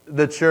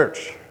The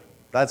church.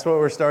 That's what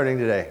we're starting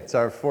today. It's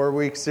our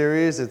 4-week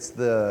series. It's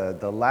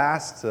the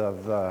last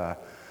of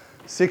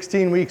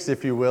 16 weeks,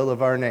 if you will,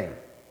 of our name.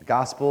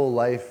 Gospel,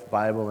 life,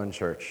 Bible, and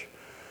church.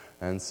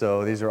 And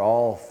so these are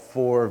all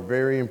 4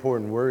 very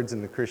important words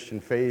in the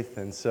Christian faith.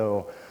 And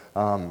so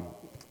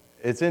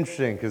it's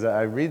interesting because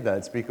I read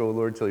that, speak, O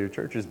Lord, till your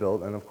church is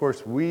built. And of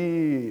course,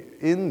 we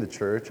in the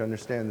church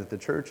understand that the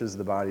church is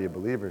the body of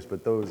believers,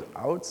 but those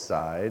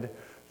outside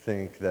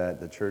think that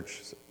the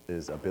church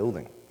is a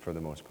building for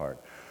the most part.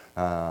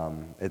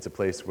 It's a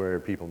place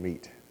where people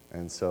meet.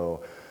 And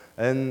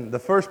the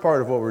first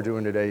part of what we're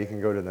doing today, you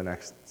can go to the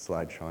next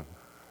slide, Sean.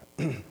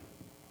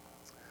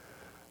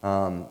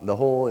 The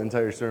whole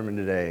entire sermon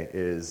today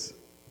is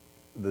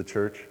the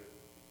church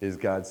is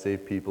God's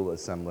saved people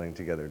assembling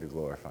together to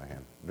glorify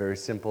Him. Very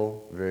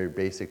simple, very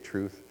basic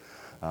truth.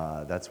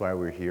 That's why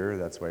we're here.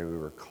 That's why we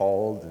were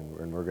called,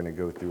 and we're going to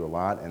go through a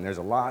lot. And there's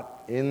a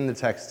lot in the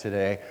text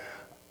today.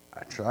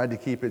 I tried to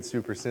keep it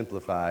super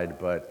simplified,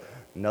 but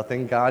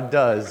nothing God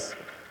does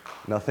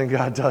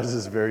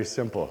is very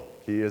simple.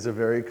 He is a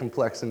very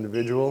complex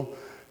individual,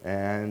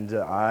 and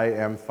I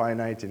am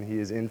finite and He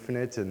is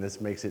infinite, and this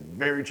makes it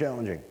very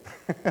challenging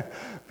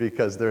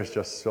because there's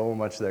just so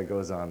much that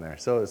goes on there.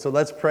 So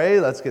let's pray,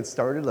 let's get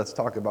started, let's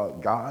talk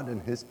about God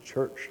and His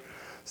church.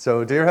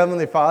 So dear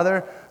Heavenly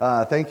Father,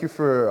 thank you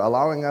for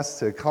allowing us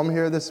to come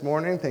here this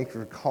morning. Thank you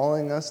for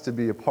calling us to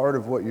be a part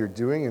of what you're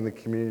doing in the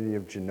community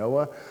of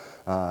Genoa.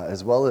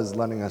 As well as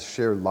letting us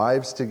share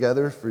lives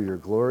together for your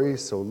glory.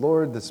 So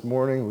Lord, this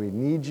morning we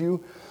need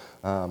you.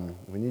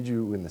 We need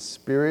you in the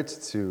Spirit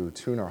to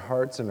tune our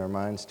hearts and our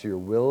minds to your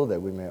will,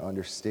 that we may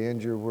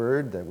understand your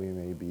word, that we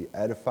may be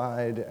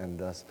edified and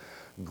thus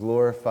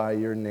glorify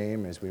your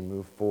name as we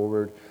move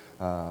forward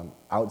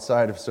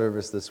outside of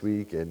service this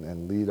week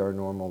and lead our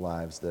normal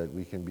lives, that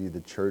we can be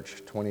the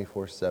church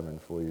 24/7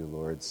 for you,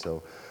 Lord.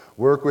 So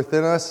work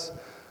within us,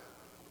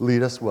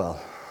 lead us well.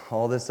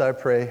 All this I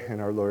pray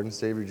in our Lord and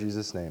Savior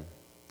Jesus' name.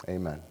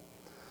 Amen.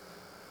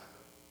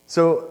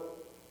 So,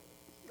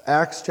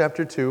 Acts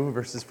chapter 2,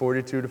 verses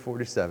 42 to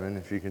 47,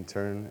 if you can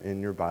turn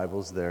in your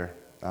Bibles there.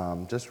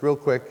 Just real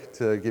quick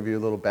to give you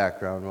a little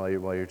background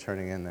while you're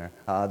turning in there.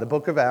 The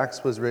book of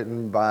Acts was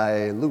written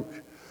by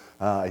Luke.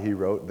 He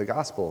wrote the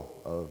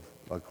Gospel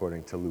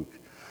according to Luke.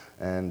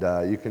 And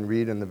you can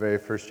read in the very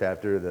first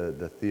chapter,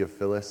 the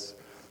Theophilus,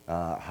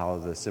 how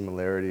the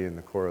similarity and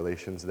the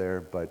correlations there.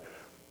 But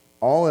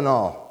all in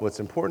all, what's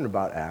important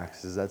about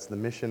Acts is that's the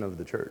mission of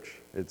the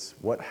church. It's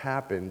what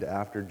happened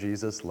after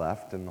Jesus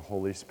left and the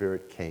Holy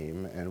Spirit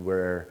came, and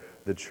where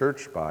the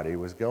church body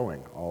was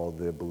going, all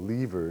the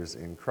believers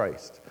in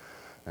Christ.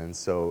 And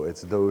so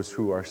it's those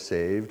who are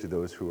saved,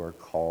 those who are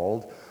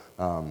called,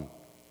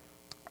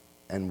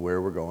 and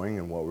where we're going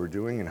and what we're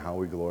doing and how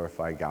we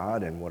glorify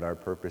God and what our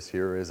purpose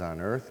here is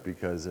on earth,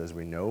 because as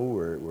we know,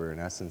 we're in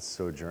essence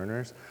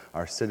sojourners.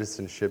 Our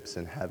citizenship's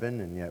in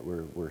heaven, and yet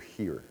we're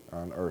here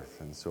on earth.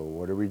 And so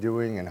what are we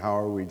doing and how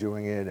are we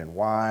doing it and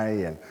why,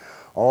 and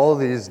all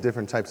these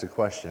different types of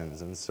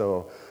questions. And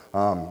so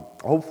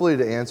hopefully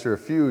to answer a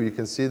few, you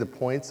can see the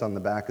points on the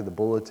back of the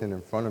bulletin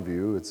in front of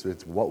you.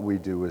 It's what we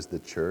do as the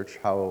church,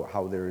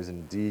 how there is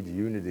indeed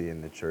unity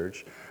in the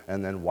church,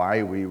 and then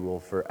why we will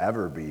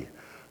forever be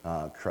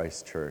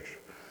Christ Church.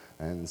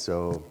 And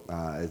so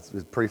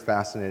it's pretty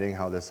fascinating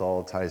how this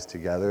all ties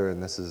together,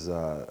 and this is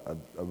a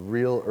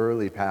real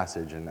early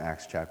passage in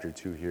Acts chapter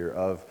 2 here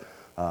of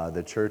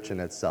the church in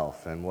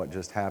itself and what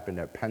just happened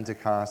at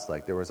Pentecost.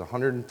 Like there was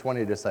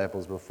 120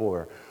 disciples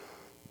before,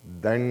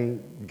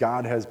 then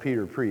God has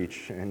Peter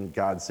preach, and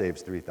God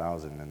saves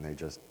 3,000, and they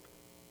just,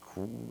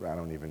 I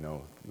don't even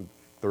know,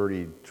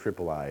 30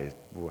 triple I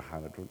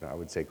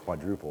would say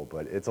quadruple,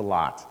 but it's a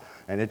lot.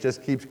 And it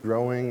just keeps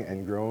growing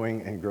and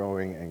growing and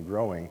growing and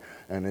growing,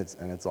 and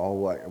it's all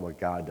what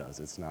God does.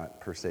 It's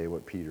not per se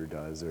what Peter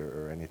does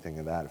or anything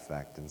of that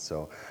effect. And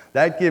so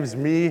that gives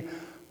me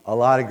a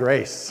lot of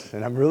grace,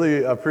 and I'm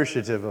really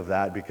appreciative of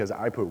that, because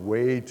I put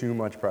way too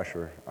much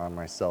pressure on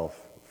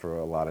myself for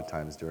a lot of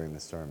times during the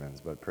sermons.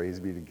 But praise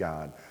be to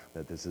God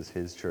that this is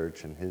His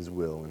church and His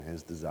will and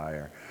His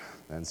desire.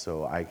 And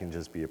so I can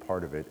just be a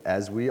part of it,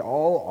 as we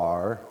all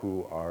are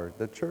who are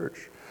the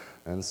church.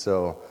 And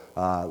so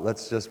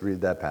let's just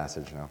read that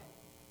passage now.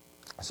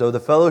 So the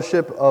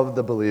fellowship of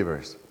the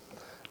believers.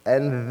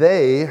 And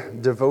they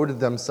devoted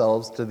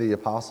themselves to the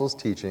apostles'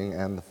 teaching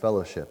and the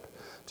fellowship,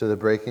 to the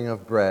breaking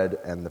of bread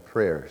and the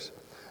prayers.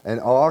 And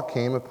awe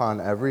came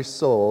upon every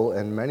soul,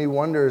 and many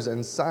wonders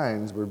and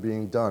signs were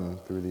being done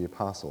through the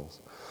apostles.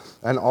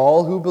 And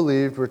all who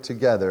believed were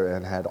together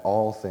and had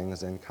all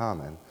things in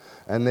common.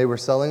 And they were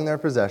selling their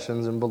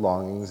possessions and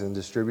belongings and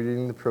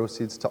distributing the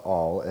proceeds to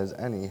all as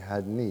any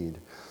had need.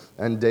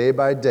 And day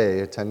by day,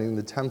 attending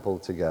the temple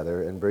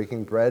together and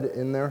breaking bread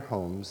in their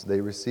homes,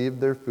 they received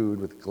their food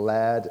with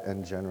glad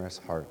and generous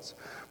hearts,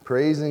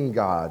 praising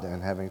God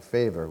and having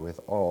favor with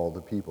all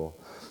the people.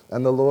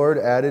 And the Lord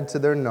added to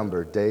their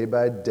number day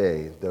by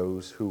day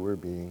those who were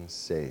being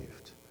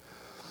saved.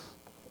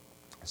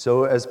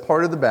 So as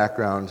part of the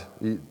background,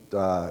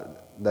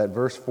 that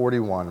verse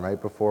 41,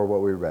 right before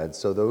what we read.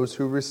 So those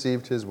who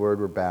received his word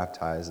were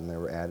baptized, and there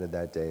were added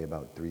that day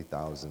about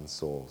 3,000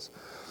 souls.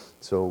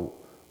 So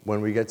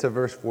when we get to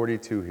verse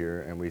 42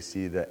 here and we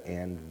see the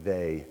 "and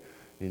they,"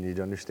 you need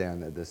to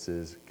understand that this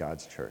is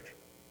God's church.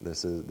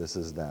 This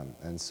is them.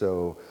 And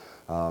so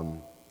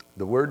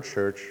the word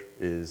church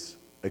is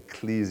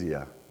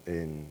ecclesia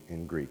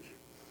in Greek.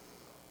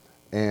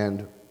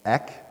 And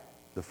ek,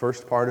 the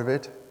first part of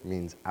it,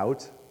 means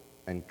out,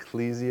 and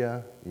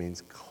ecclesia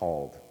means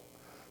called.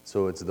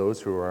 So it's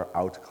those who are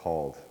out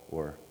called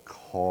or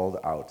called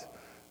out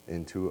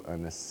into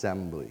an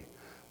assembly.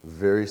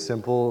 Very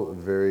simple,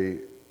 very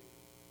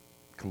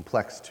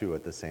complex too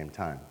at the same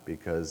time,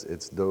 because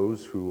it's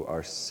those who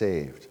are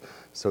saved.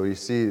 So you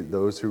see,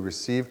 those who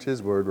received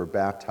his word were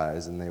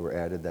baptized, and they were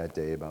added that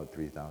day about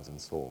 3,000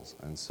 souls.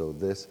 And so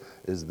this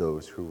is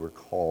those who were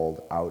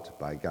called out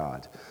by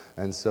God.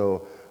 And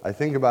so I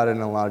think about it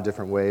in a lot of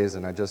different ways,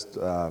 and I just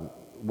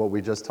what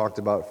we just talked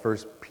about, 1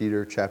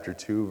 Peter chapter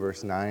 2,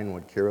 verse 9,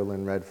 what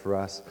Carolyn read for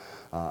us,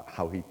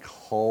 how he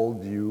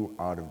called you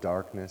out of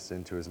darkness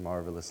into his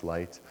marvelous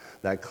light.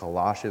 That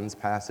Colossians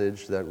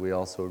passage that we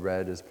also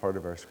read as part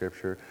of our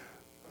scripture,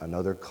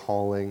 another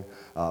calling.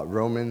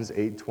 Romans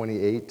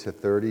 8:28 to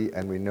 30,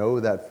 and we know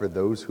that for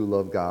those who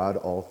love God,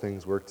 all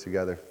things work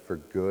together for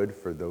good,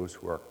 for those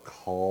who are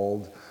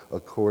called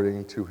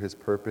according to his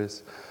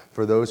purpose.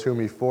 For those whom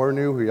he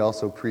foreknew, he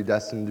also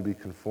predestined to be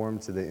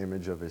conformed to the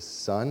image of his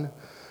Son,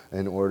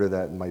 in order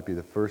that might be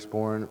the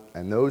firstborn.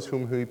 And those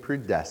whom he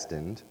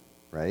predestined,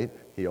 right,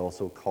 he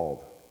also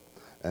called.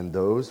 And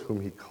those whom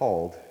he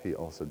called, he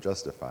also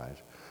justified.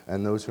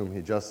 And those whom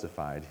he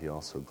justified, he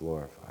also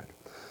glorified.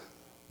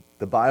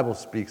 The Bible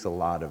speaks a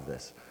lot of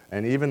this.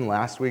 And even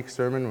last week's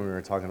sermon, when we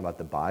were talking about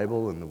the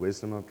Bible and the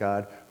wisdom of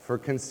God, for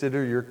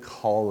consider your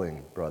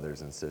calling,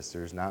 brothers and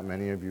sisters. Not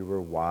many of you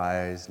were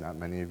wise. Not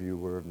many of you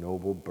were of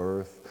noble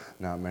birth.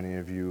 Not many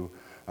of you,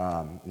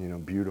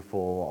 beautiful,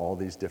 all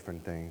these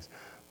different things.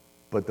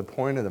 But the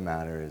point of the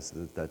matter is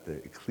that the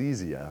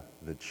ecclesia,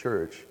 the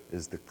church,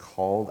 is the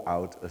called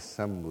out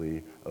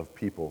assembly of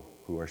people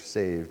who are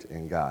saved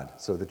in God.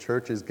 So the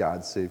church is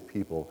God's saved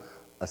people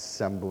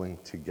assembling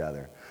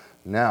together.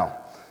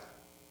 Now,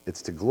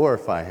 it's to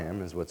glorify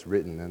him, is what's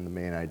written in the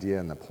main idea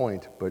and the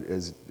point, but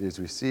as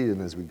we see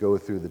and as we go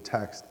through the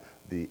text,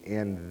 the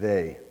 "and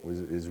they"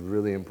 is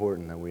really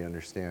important that we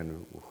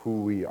understand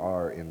who we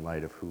are in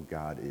light of who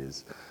God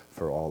is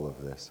for all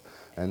of this.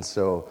 And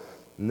so,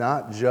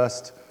 not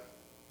just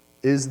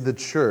is the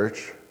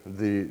church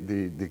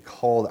the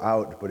called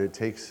out, but it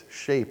takes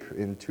shape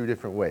in two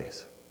different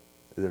ways.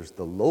 There's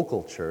the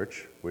local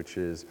church, which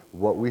is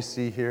what we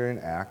see here in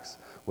Acts,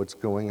 what's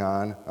going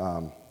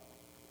on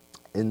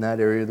in that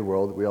area of the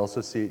world. We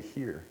also see it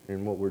here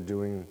in what we're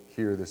doing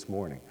here this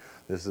morning.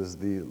 This is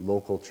the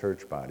local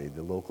church body,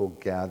 the local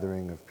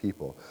gathering of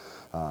people.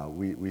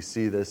 We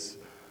see this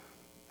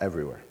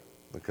everywhere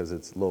because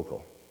it's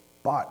local.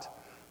 But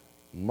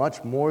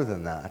much more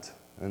than that,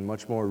 and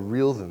much more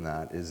real than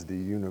that, is the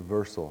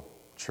universal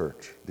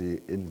church, the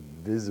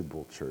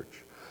invisible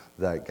church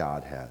that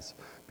God has.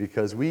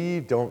 Because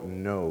we don't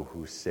know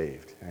who's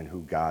saved and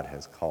who God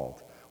has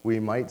called. We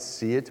might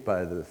see it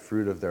by the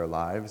fruit of their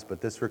lives,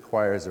 but this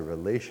requires a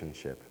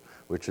relationship,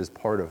 which is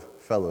part of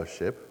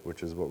fellowship,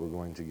 which is what we're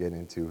going to get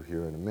into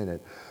here in a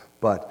minute.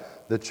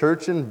 But the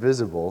church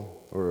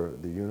invisible, or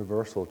the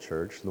universal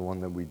church, the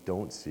one that we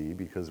don't see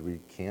because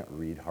we can't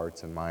read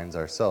hearts and minds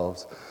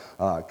ourselves,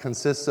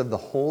 consists of the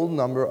whole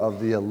number of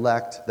the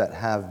elect that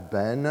have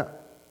been,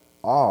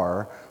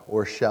 are,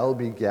 or shall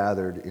be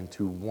gathered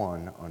into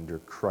one under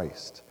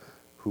Christ,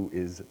 who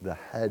is the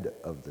head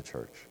of the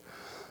church.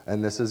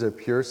 And this is a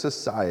pure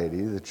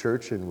society, the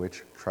church in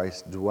which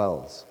Christ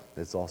dwells.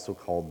 It's also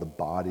called the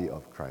body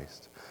of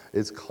Christ.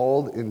 It's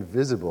called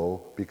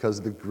invisible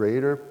because the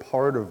greater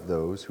part of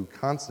those who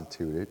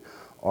constitute it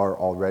are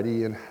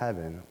already in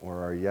heaven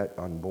or are yet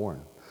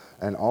unborn.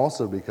 And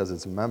also because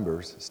its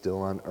members,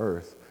 still on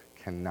earth,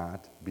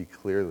 cannot be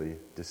clearly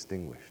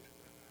distinguished.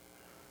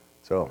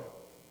 So,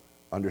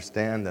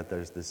 understand that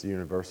there's this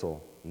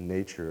universal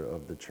nature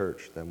of the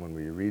church, that when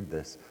we read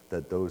this,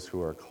 that those who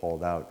are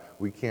called out,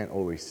 we can't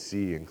always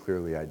see and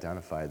clearly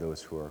identify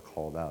those who are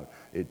called out.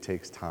 It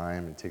takes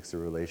time, it takes a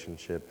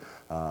relationship.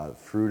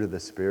 Fruit of the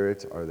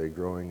Spirit, are they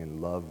growing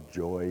in love,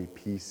 joy,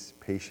 peace,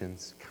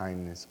 patience,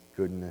 kindness,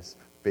 goodness,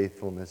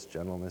 faithfulness,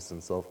 gentleness,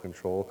 and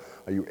self-control?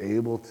 Are you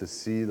able to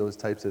see those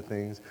types of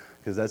things?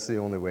 Because that's the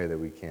only way that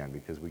we can,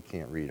 because we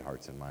can't read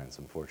hearts and minds,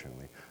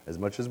 unfortunately. As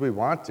much as we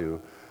want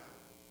to,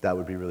 that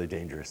would be really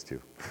dangerous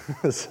too.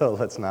 So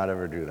let's not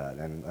ever do that.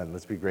 And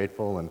let's be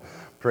grateful and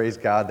praise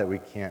God that we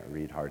can't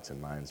read hearts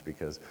and minds,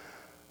 because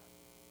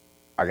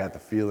I got the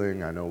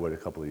feeling, I know what a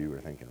couple of you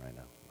are thinking right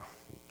now.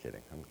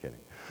 I'm kidding.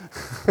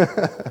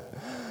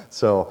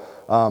 So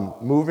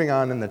Moving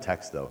on in the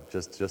text, though,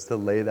 just to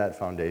lay that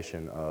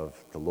foundation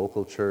of the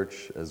local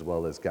church, as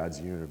well as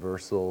God's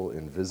universal,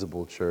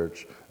 invisible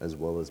church, as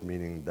well as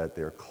meaning that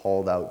they're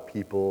called out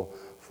people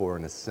for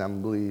an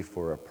assembly,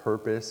 for a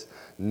purpose.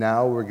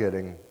 Now we're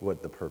getting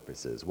what the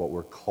purpose is, what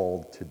we're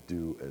called to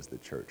do as the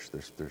church.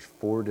 There's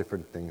 4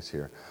 different things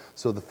here.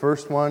 So the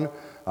first one,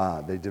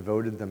 they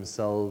devoted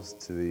themselves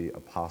to the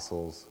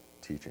apostles'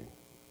 teaching.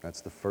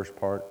 That's the first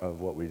part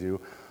of what we do.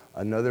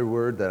 Another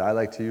word that I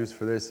like to use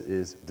for this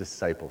is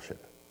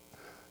discipleship.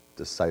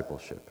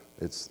 Discipleship.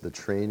 It's the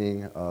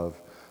training of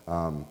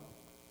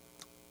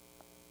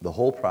the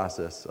whole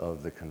process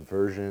of the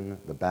conversion,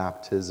 the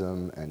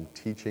baptism, and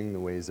teaching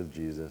the ways of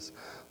Jesus.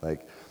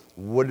 Like,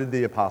 what did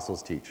the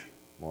apostles teach?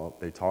 Well,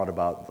 they taught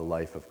about the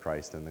life of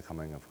Christ and the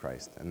coming of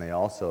Christ. And they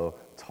also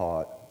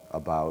taught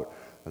about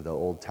the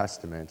Old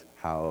Testament,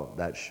 how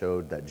that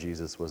showed that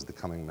Jesus was the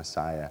coming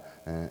Messiah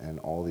and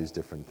all these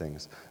different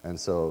things. And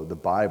so the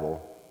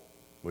Bible,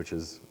 which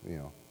is,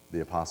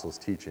 the apostles'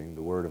 teaching,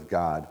 the Word of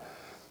God,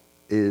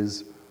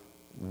 is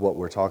what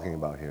we're talking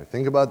about here.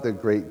 Think about the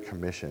Great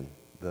Commission,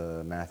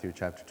 the Matthew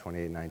chapter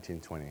 28, 19,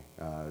 20.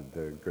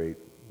 The great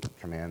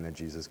command that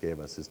Jesus gave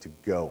us is to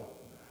go,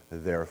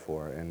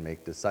 therefore, and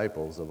make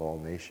disciples of all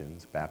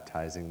nations,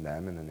 baptizing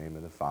them in the name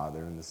of the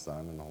Father and the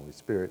Son and the Holy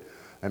Spirit.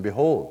 And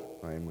behold,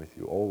 I am with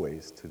you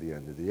always to the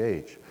end of the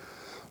age.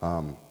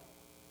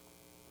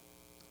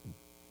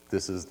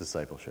 This is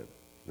discipleship.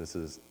 This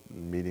is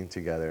meeting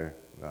together,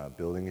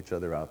 building each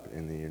other up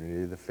in the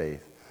unity of the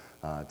faith,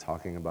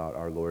 talking about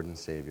our Lord and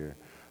Savior,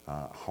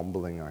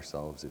 humbling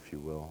ourselves, if you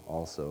will,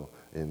 also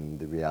in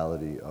the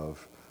reality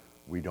of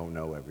we don't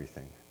know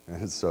everything.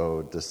 And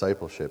so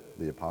discipleship,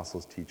 the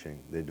apostles' teaching,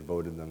 they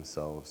devoted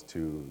themselves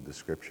to the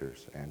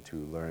scriptures and to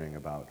learning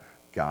about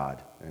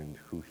God and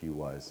who he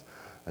was,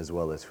 as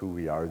well as who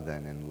we are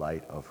then in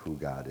light of who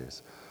God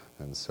is.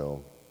 And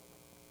so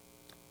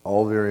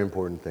all very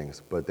important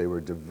things, but they were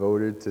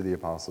devoted to the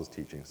apostles'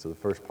 teaching. So the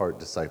first part,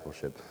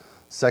 discipleship.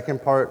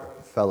 Second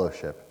part,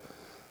 fellowship.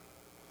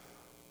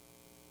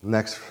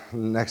 Next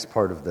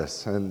part of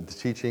this, and the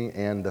teaching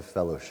and the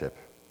fellowship.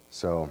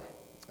 So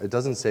it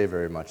doesn't say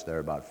very much there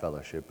about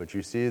fellowship, but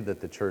you see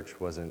that the church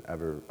wasn't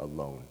ever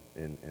alone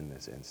in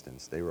this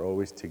instance. They were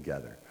always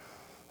together.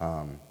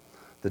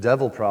 The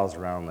devil prowls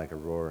around like a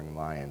roaring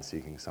lion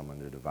seeking someone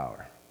to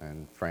devour.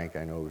 And Frank,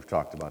 I know we've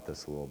talked about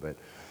this a little bit.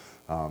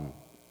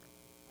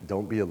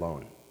 Don't be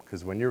alone,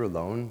 because when you're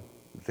alone,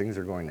 things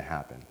are going to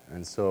happen.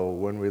 And so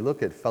when we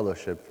look at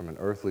fellowship from an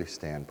earthly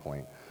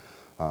standpoint,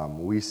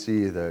 we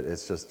see that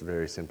it's just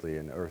very simply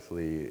an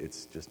earthly,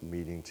 it's just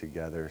meeting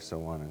together,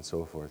 so on and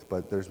so forth.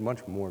 But there's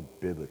much more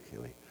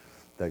biblically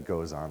that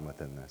goes on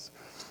within this.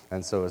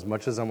 And so as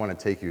much as I want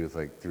to take you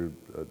through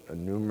a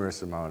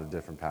numerous amount of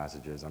different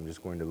passages, I'm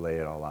just going to lay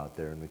it all out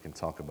there, and we can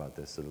talk about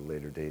this at a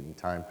later date and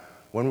time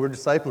when we're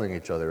discipling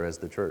each other as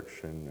the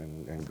church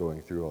and going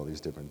through all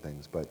these different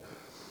things. But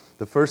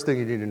the first thing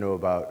you need to know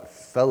about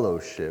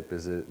fellowship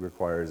is it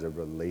requires a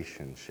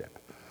relationship.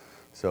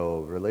 So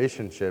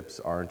relationships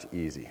aren't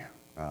easy.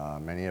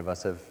 Many of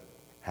us have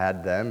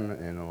had them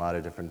in a lot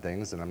of different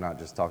things, and I'm not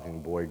just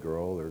talking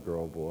boy-girl or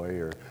girl-boy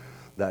or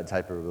that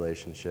type of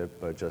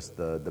relationship, but just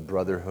the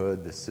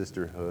brotherhood, the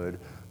sisterhood,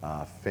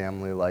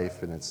 family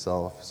life in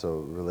itself, so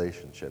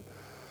relationship.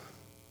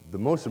 The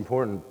most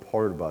important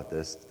part about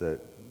this that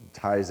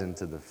ties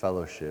into the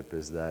fellowship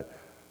is that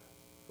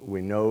we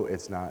know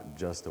it's not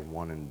just a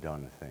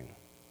one-and-done thing.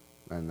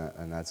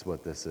 And that's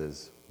what this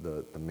is,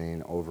 the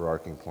main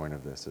overarching point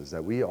of this, is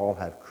that we all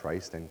have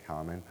Christ in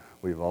common.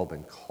 We've all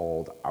been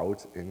called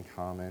out in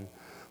common.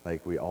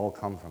 Like, we all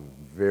come from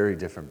very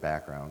different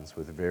backgrounds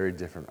with very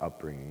different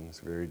upbringings,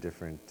 very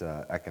different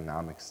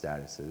economic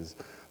statuses,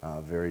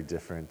 very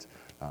different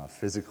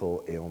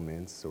physical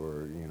ailments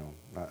or,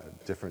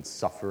 different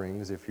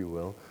sufferings, if you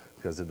will,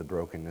 because of the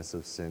brokenness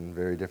of sin,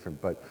 very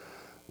different. But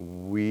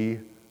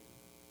we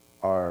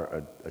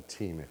are a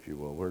team, if you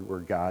will. We're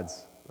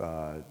God's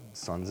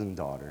sons and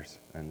daughters,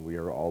 and we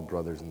are all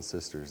brothers and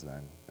sisters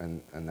then.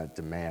 And that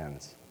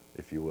demands,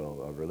 if you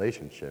will, a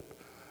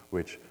relationship,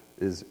 which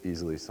is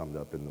easily summed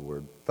up in the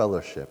word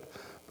fellowship.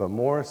 But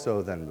more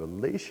so than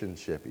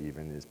relationship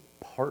even is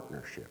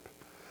partnership.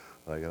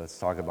 Like, let's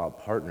talk about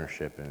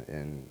partnership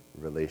in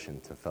relation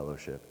to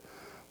fellowship.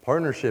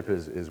 Partnership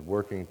is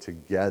working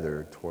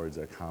together towards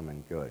a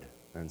common good.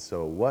 And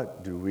so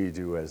what do we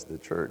do as the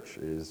church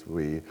is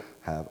we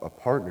have a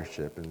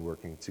partnership in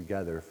working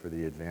together for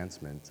the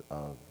advancement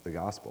of the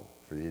gospel,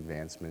 for the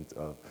advancement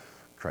of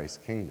Christ's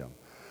kingdom.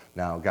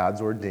 Now, God's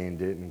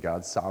ordained it, and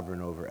God's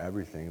sovereign over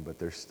everything, but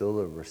there's still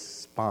a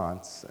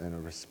response and a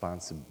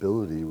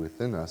responsibility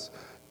within us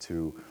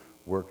to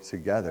work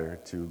together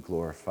to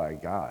glorify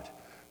God.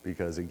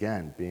 Because,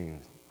 again,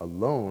 being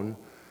alone,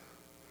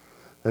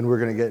 and we're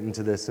going to get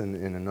into this in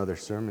another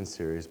sermon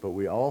series, but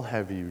we all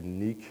have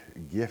unique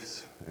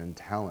gifts and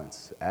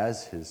talents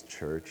as his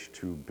church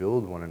to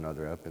build one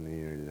another up in the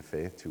unity of the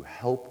faith, to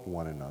help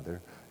one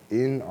another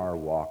in our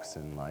walks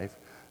in life,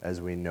 as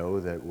we know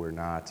that we're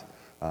not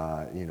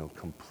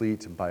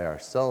complete by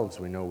ourselves.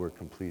 We know we're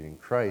complete in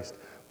Christ,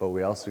 but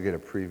we also get a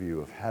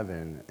preview of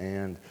heaven,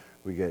 and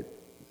we get,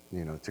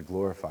 to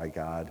glorify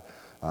God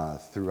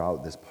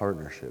throughout this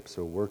partnership.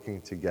 So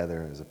working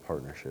together as a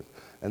partnership.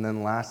 And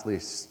then lastly,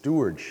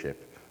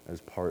 stewardship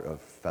as part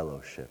of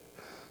fellowship.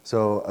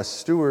 So a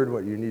steward,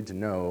 what you need to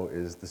know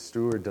is the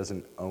steward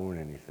doesn't own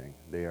anything.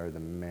 They are the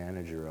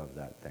manager of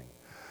that thing.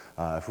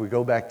 If we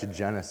go back to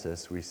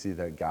Genesis, we see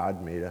that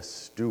God made us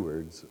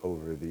stewards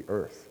over the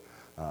earth,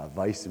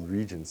 vice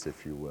regents,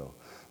 if you will,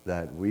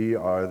 that we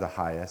are the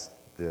highest,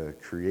 the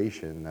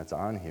creation that's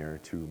on here,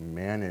 to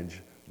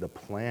manage the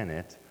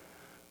planet,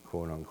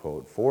 quote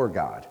unquote, for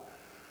God.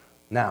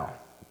 Now,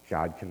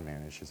 God can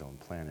manage his own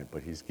planet,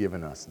 but he's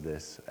given us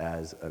this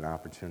as an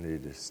opportunity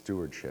to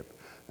stewardship.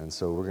 And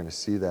so we're going to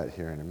see that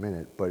here in a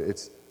minute, but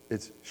it's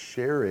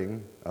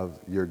sharing of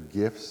your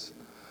gifts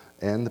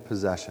and the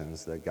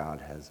possessions that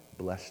God has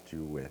blessed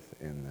you with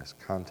in this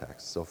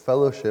context. So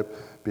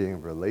fellowship being a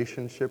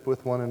relationship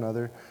with one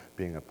another,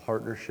 being a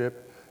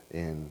partnership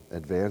in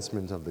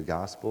advancement of the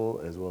gospel,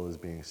 as well as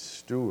being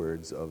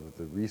stewards of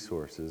the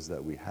resources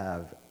that we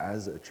have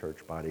as a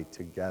church body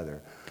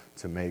together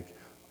to make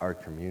our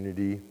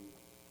community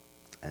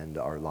and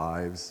our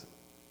lives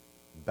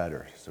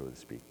better, so to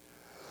speak.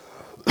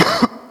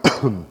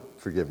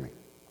 Forgive me.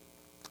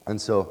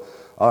 And so,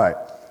 all right,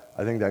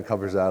 I think that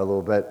covers that a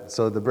little bit.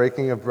 So the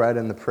breaking of bread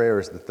and the prayer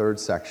is the third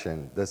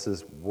section. This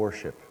is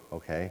worship,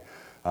 okay?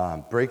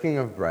 Breaking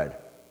of bread.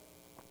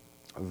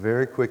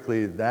 Very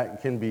quickly,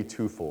 that can be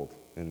twofold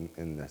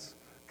in this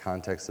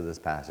context of this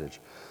passage.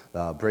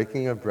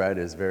 Breaking of bread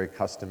is very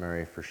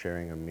customary for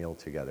sharing a meal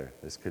together.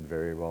 This could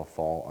very well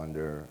fall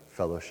under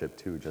fellowship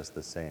too, just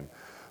the same.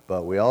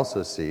 But we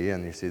also see,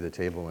 and you see the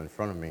table in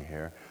front of me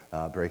here,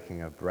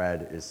 breaking of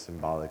bread is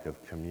symbolic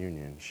of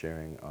communion,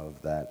 sharing of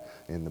that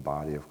in the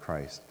body of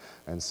Christ.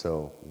 And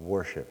so,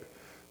 worship.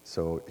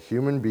 So,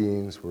 human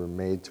beings were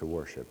made to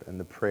worship, and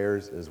the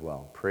prayers as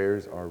well.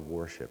 Prayers are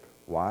worship.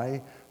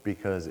 Why?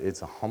 Because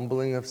it's a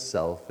humbling of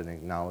self and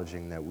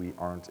acknowledging that we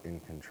aren't in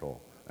control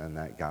and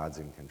that God's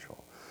in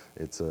control.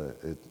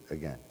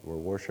 Again, we're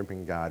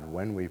worshiping God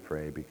when we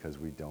pray because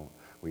we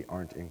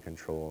aren't in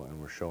control, and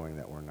we're showing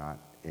that we're not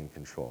in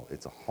control.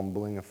 It's a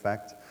humbling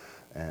effect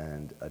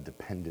and a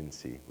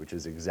dependency, which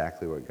is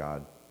exactly what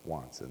God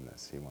wants in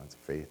this. He wants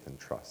faith and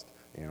trust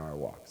in our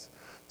walks,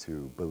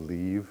 to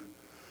believe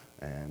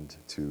and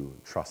to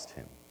trust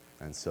him.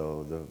 And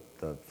so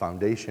the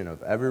foundation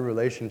of every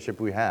relationship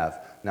we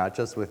have, not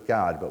just with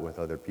God, but with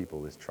other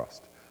people, is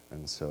trust.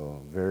 And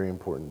so very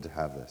important to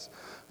have this.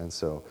 And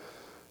so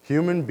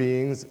human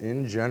beings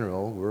in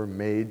general were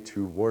made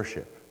to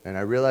worship. And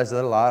I realize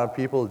that a lot of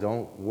people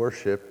don't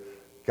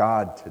worship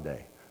God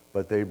today,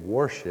 but they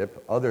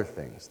worship other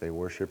things. They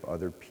worship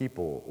other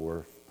people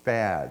or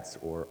fads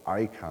or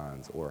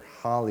icons or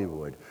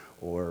Hollywood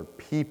or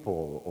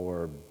people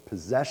or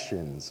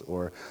possessions,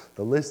 or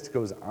the list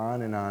goes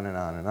on and on and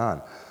on and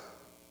on.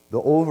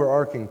 The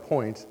overarching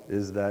point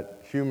is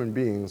that human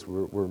beings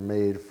were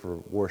made for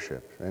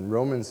worship. And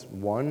Romans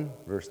 1,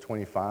 verse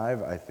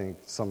 25, I think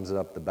sums it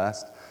up the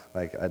best.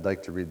 I'd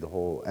like to read the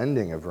whole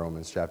ending of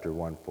Romans chapter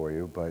 1 for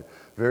you, but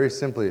very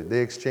simply, they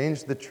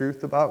exchanged the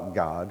truth about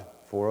God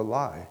for a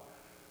lie,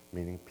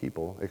 meaning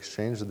people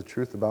exchanged the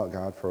truth about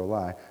God for a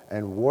lie,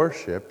 and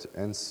worshipped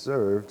and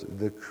served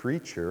the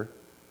creature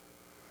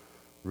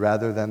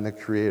rather than the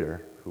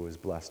Creator, who is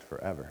blessed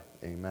forever.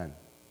 Amen.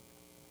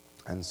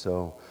 And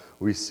so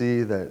we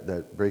see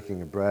that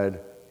breaking of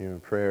bread,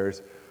 human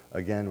prayers,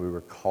 again, we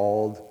were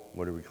called,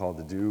 what are we called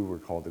to do? We're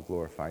called to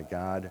glorify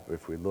God.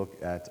 If we look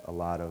at a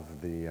lot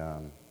of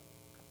the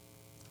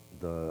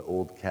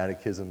old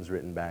catechisms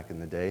written back in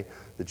the day,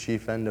 the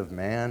chief end of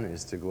man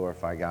is to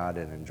glorify God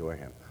and enjoy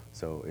him.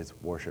 So it's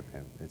worship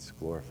him, it's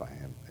glorify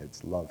him,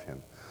 it's love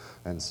him.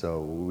 And so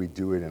we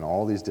do it in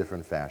all these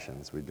different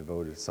fashions. We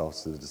devote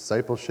ourselves to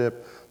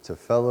discipleship, to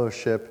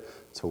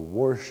fellowship, to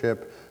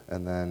worship,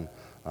 and then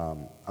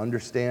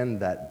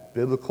understand that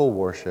biblical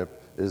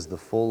worship is the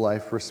full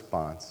life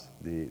response,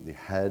 the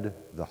head,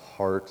 the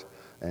heart,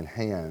 and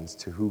hands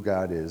to who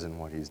God is and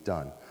what he's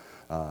done.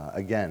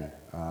 Again,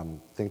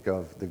 think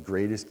of the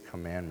greatest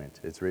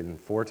commandment. It's written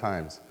 4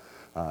 times.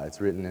 It's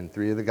written in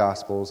 3 of the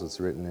Gospels. It's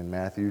written in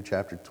Matthew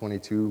chapter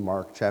 22,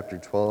 Mark chapter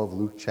 12,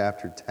 Luke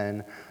chapter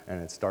 10,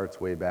 and it starts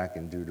way back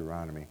in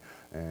Deuteronomy.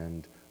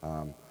 And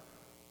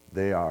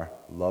they are,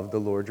 love the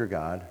Lord your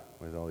God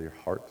with all your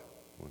heart,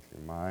 with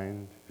your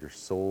mind, your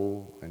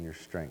soul, and your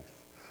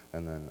strength.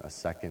 And then a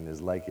second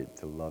is like it,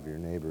 to love your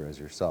neighbor as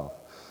yourself.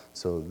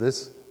 So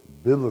this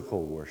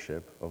biblical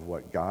worship of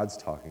what God's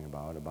talking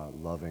about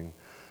loving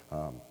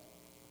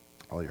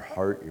all your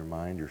heart, your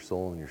mind, your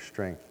soul, and your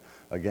strength.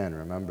 Again,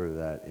 remember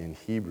that in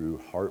Hebrew,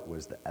 heart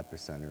was the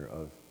epicenter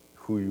of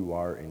who you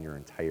are in your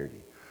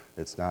entirety.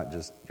 It's not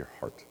just your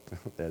heart,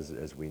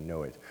 as we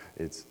know it.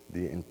 It's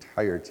the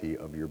entirety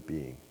of your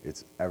being.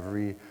 It's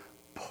every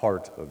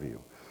part of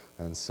you.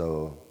 And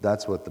so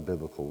that's what the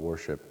biblical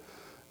worship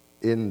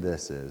in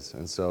this is.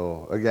 And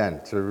so,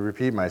 again, to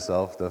repeat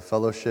myself, the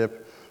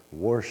fellowship,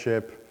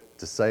 worship,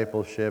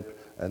 discipleship,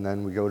 and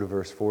then we go to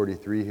verse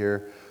 43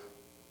 here,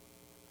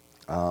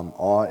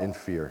 awe and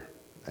fear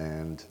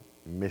and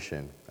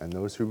mission. And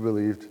those who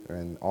believed,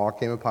 and awe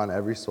came upon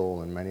every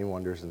soul, and many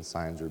wonders and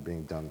signs were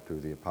being done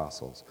through the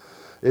apostles.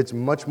 It's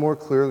much more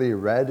clearly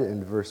read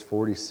in verse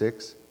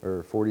 46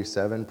 or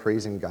 47,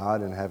 praising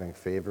God and having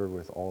favor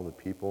with all the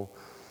people.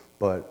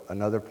 But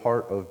another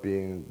part of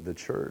being the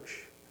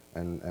church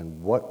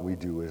and what we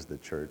do as the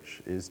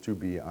church is to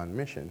be on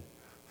mission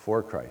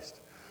for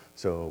Christ.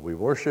 So we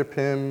worship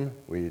him,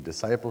 we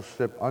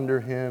discipleship under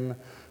him,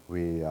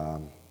 we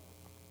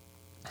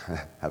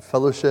have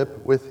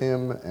fellowship with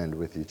him and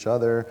with each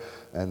other,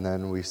 and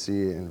then we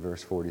see in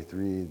verse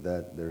 43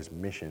 that there's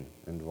mission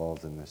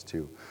involved in this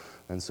too.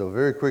 And so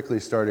very quickly,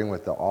 starting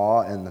with the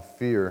awe and the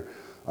fear,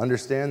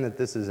 understand that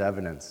this is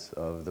evidence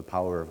of the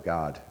power of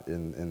God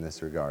in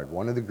this regard.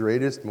 One of the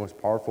greatest,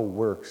 most powerful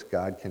works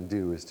God can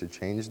do is to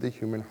change the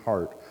human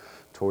heart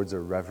towards a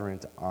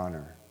reverent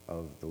honor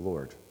of the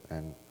Lord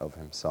and of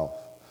himself.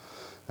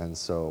 And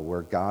so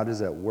where God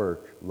is at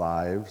work,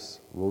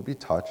 lives will be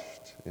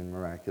touched in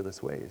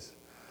miraculous ways.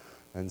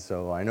 And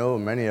so I know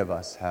many of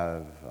us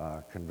have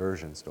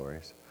conversion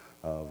stories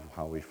of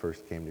how we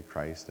first came to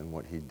Christ and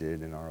what he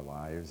did in our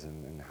lives,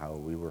 and how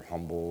we were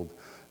humbled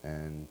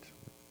and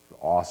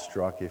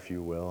awestruck, if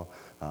you will.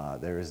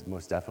 There is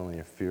most definitely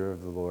a fear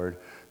of the Lord.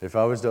 If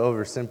I was to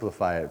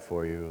oversimplify it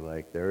for you,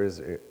 like, there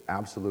is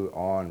absolute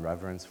awe and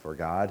reverence for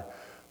God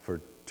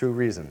for two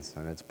reasons,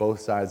 and it's both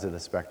sides of the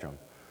spectrum.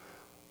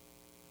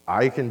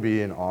 I can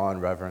be in awe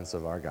and reverence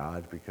of our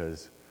God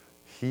because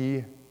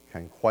he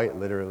can quite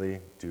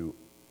literally do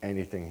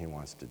anything he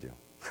wants to do.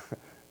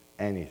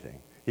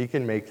 Anything. He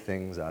can make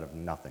things out of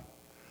nothing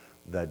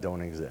that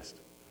don't exist.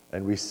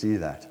 And we see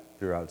that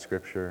throughout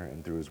Scripture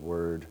and through his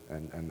word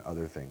and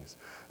other things.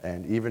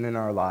 And even in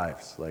our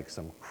lives, like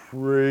some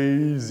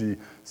crazy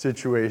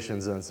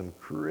situations and some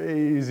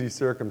crazy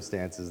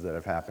circumstances that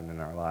have happened in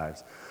our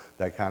lives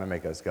that kind of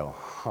make us go,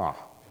 huh,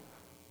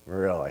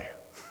 really?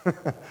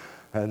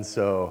 And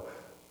so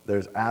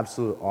there's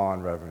absolute awe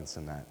and reverence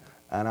in that.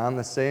 And on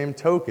the same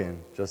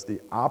token, just the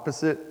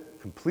opposite,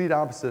 complete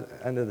opposite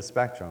end of the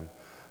spectrum,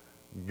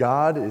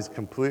 God is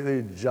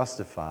completely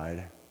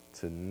justified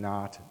to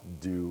not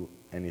do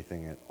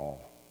anything at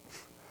all.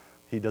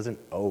 He doesn't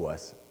owe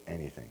us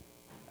anything.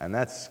 And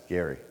that's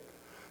scary,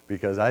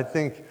 because I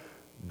think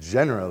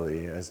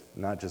generally, as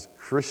not just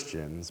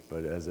Christians,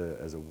 but as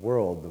a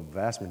world, the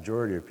vast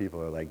majority of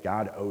people are like,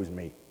 God owes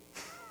me.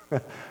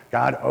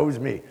 God owes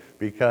me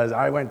because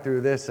I went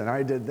through this and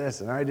I did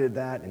this and I did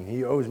that, and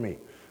he owes me.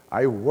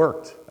 I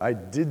worked. I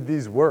did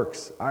these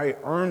works. I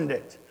earned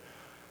it.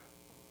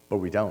 But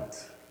we don't,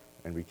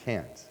 and we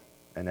can't.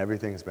 And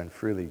everything's been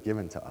freely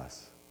given to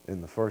us in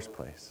the first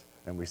place.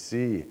 And we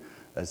see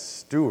as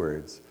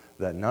stewards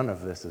that none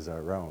of this is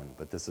our own,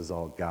 but this is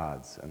all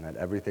God's, and that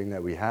everything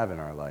that we have in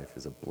our life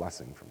is a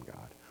blessing from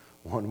God,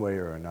 one way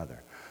or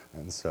another.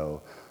 And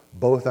so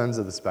both ends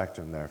of the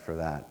spectrum there for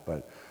that.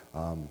 But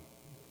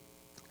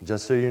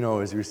just so you know,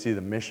 as you see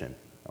the mission,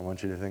 I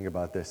want you to think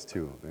about this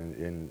too,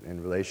 in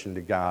relation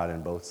to God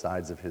and both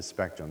sides of his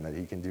spectrum, that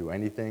he can do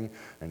anything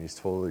and he's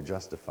totally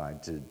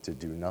justified to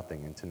do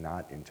nothing and to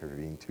not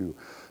intervene too.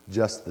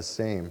 Just the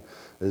same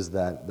is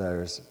that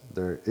there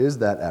is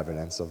that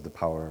evidence of the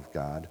power of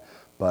God,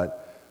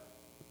 but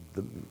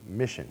the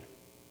mission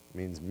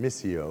means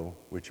missio,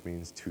 which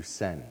means to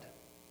send.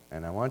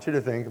 And I want you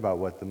to think about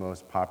what the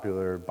most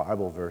popular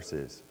Bible verse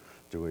is.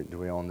 Do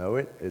we all know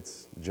it?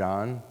 It's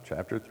John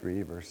chapter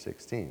 3, verse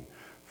 16.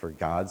 For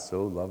God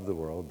so loved the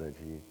world that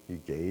he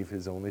gave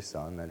his only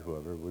son, that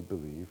whoever would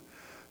believe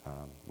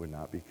would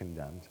not be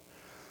condemned.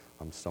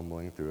 I'm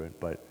stumbling through it,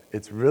 but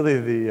it's really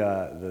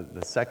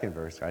the second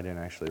verse. I didn't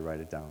actually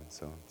write it down,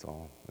 so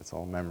it's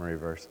all memory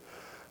verse.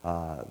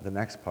 The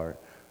next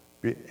part,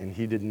 and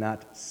he did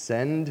not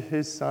send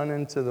his son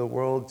into the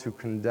world to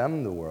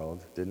condemn the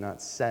world. Did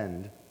not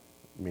send,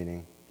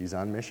 meaning he's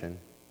on mission,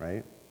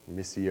 right?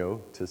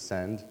 Missio, to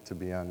send, to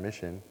be on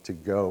mission, to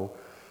go.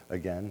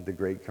 Again, the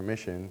Great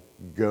Commission,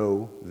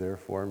 go,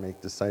 therefore,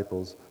 make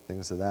disciples,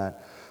 things of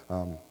that,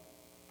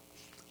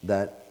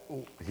 that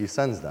he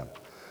sends them,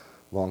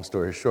 long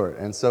story short.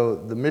 And so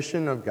the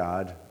mission of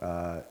God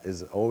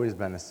has always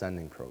been a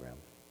sending program,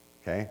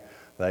 okay?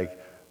 Like,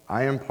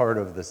 I am part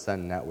of the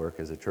Send Network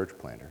as a church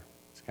planter.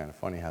 It's kind of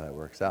funny how that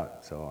works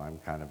out. So I'm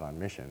kind of on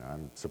mission.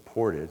 I'm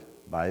supported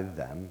by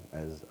them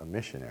as a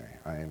missionary.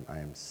 I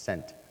am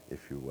sent,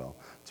 if you will,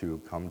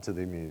 to come to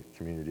the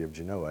community of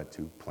Genoa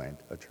to plant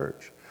a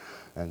church.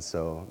 And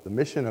so the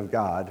mission of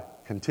God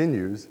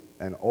continues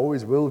and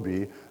always will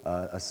be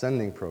a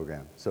sending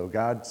program. So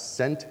God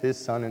sent his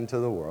son into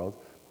the world,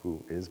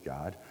 who is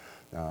God,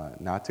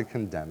 not to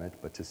condemn it,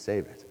 but to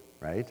save it,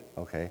 right?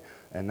 Okay,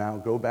 and now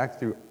go back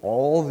through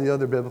all the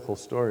other biblical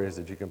stories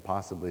that you can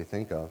possibly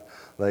think of.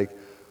 Like,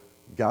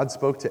 God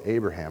spoke to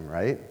Abraham,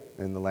 right,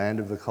 in the land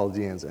of the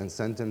Chaldeans, and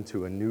sent him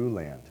to a new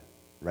land,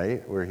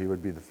 right, where he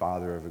would be the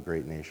father of a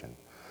great nation.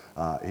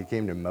 He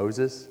came to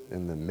Moses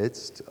in the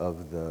midst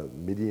of the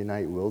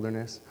Midianite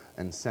wilderness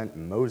and sent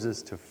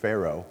Moses to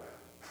Pharaoh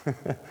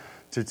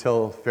to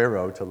tell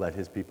Pharaoh to let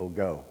his people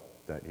go,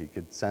 that he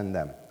could send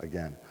them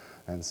again.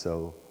 And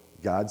so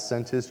God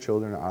sent his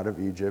children out of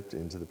Egypt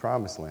into the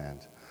promised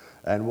land.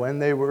 And when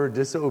they were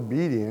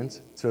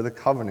disobedient to the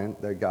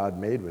covenant that God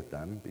made with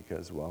them,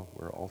 because, well,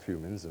 we're all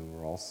humans and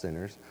we're all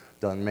sinners,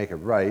 doesn't make it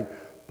right,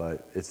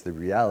 but it's the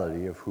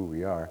reality of who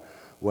we are.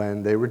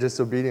 When they were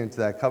disobedient to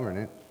that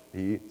covenant,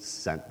 he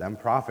sent them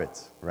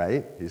prophets,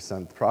 right? He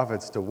sent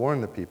prophets to warn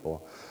the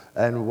people.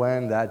 And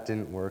when that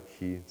didn't work,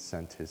 he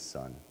sent his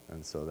son.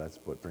 And so that's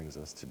what brings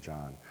us to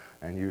John.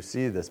 And you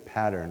see this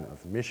pattern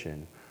of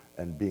mission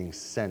and being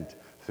sent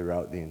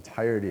throughout the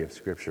entirety of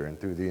Scripture and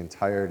through the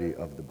entirety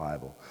of the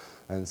Bible.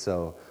 And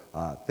so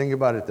think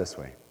about it this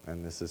way,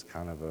 and this is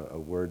kind of a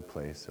word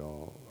play,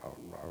 so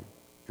I'll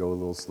go a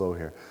little slow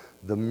here.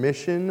 The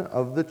mission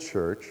of the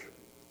church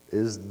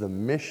is the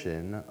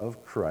mission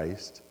of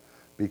Christ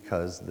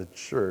because the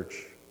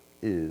church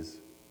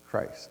is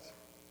Christ.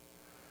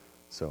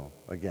 So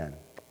again,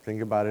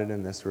 think about it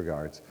in this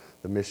regards.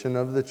 The mission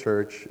of the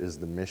church is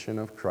the mission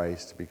of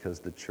Christ because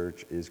the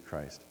church is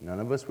Christ. None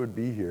of us would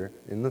be here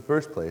in the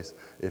first place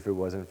if it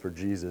wasn't for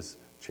Jesus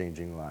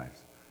changing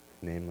lives,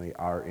 namely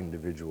our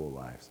individual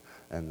lives.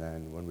 And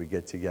then when we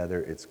get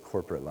together, it's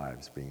corporate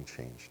lives being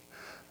changed.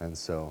 And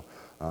so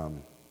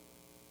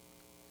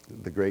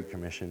the Great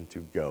Commission to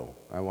go.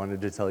 I wanted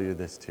to tell you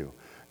this too.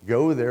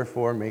 Go,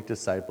 therefore, make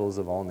disciples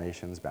of all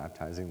nations,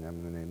 baptizing them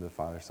in the name of the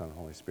Father, Son, and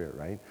Holy Spirit,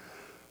 right?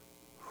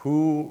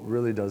 Who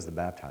really does the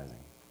baptizing?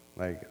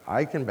 Like,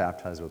 I can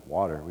baptize with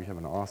water. We have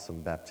an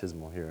awesome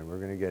baptismal here, and we're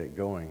going to get it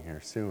going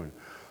here soon.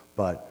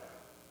 But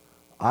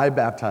I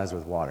baptize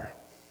with water,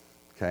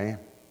 okay?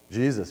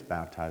 Jesus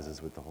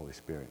baptizes with the Holy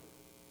Spirit,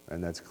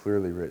 and that's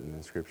clearly written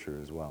in Scripture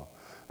as well.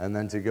 And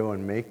then to go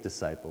and make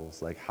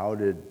disciples, like, how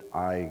did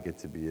I get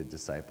to be a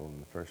disciple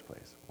in the first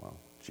place? Well,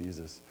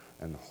 Jesus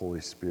and the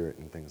Holy Spirit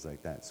and things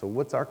like that. So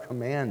what's our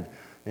command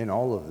in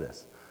all of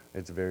this?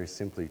 It's very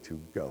simply to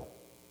go.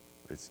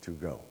 It's to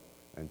go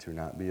and to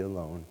not be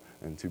alone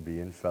and to be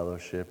in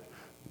fellowship,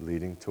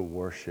 leading to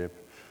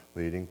worship,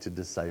 leading to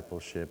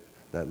discipleship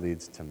that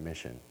leads to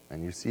mission.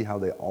 And you see how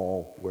they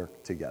all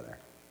work together.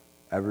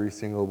 Every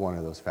single one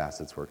of those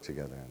facets work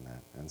together in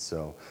that. And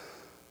so,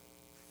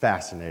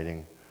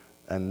 fascinating.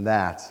 And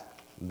that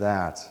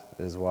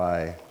is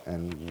why,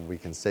 and we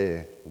can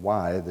say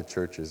why, the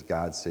church is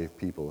God's saved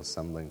people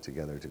assembling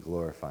together to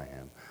glorify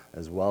him,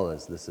 as well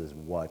as this is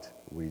what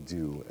we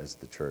do as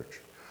the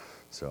church.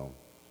 So,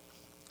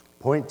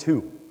 point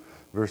 2,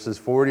 verses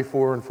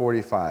 44 and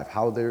 45,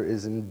 how there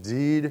is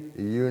indeed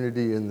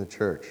unity in the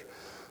church.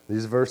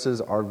 These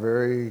verses are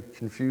very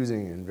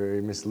confusing and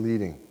very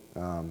misleading,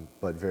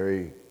 but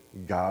very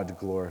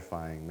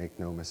God-glorifying, make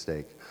no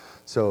mistake.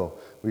 So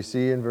we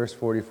see in verse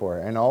 44,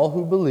 and all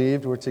who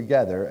believed were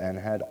together and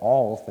had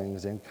all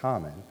things in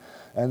common,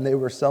 and they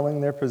were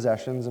selling their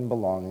possessions and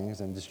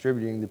belongings and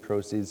distributing the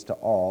proceeds to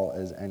all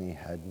as any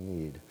had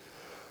need.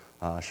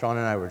 Sean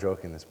and I were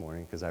joking this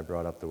morning because I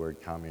brought up the word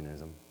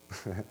communism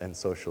and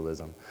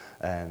socialism,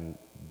 and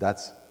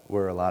that's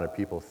where a lot of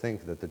people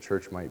think that the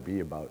church might be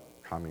about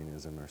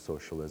communism or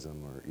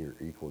socialism or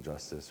equal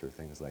justice or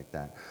things like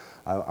that.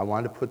 I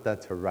want to put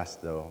that to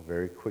rest, though,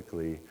 very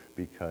quickly,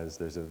 because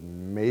there's a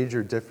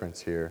major difference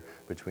here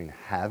between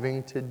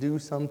having to do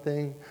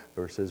something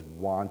versus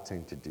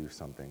wanting to do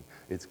something.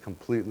 It's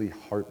completely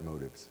heart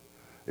motives.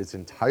 It's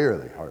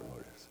entirely heart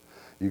motives.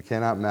 You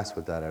cannot mess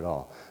with that at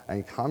all.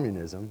 And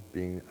communism,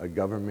 being a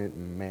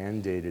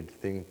government-mandated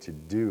thing to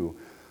do,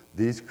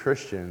 these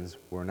Christians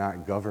were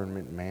not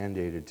government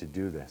mandated to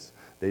do this.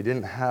 They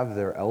didn't have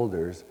their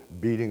elders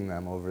beating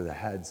them over the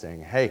head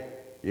saying, hey,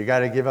 you got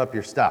to give up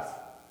your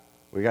stuff.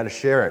 We got to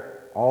share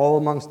it all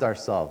amongst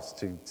ourselves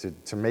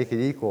to make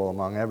it equal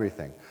among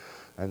everything.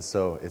 And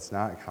so it's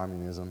not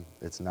communism.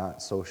 It's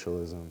not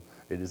socialism.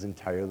 It is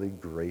entirely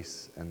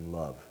grace and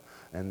love.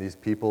 And these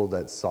people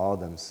that saw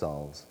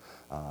themselves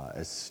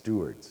as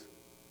stewards,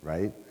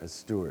 right? As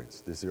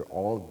stewards. These are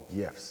all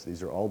gifts.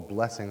 These are all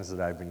blessings that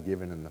I've been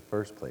given in the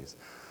first place.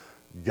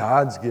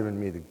 God's given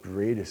me the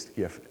greatest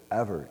gift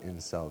ever in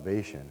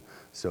salvation.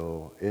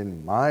 So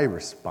in my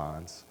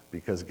response,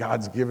 because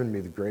God's given me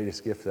the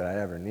greatest gift that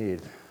I ever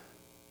need,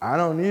 I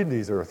don't need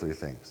these earthly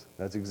things.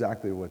 That's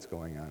exactly what's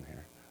going on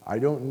here. I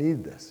don't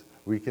need this.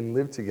 We can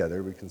live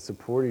together. We can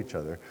support each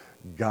other.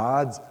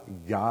 God's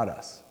got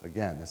us.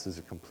 Again, this is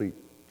a complete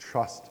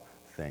trust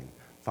thing,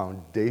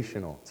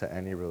 foundational to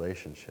any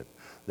relationship,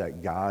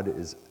 that God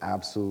is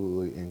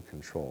absolutely in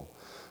control.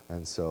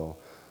 And so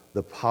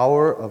the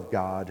power of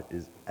God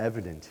is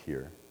evident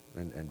here,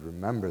 and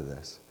remember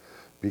this,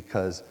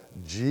 because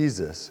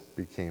Jesus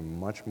became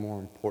much more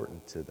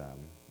important to them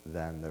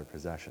than their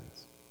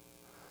possessions.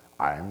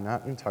 I'm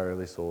not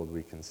entirely sold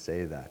we can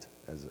say that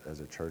as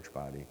a church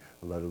body,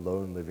 let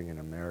alone living in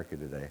America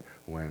today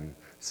when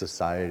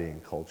society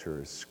and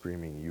culture is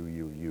screaming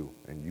you,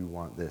 and you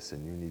want this,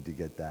 and you need to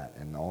get that,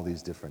 and all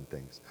these different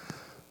things.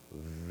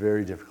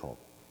 Very difficult,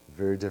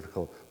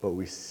 but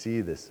we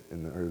see this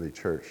in the early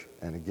church.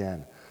 And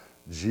again,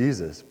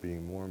 Jesus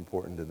being more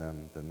important to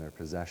them than their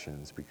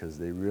possessions because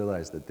they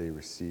realized that they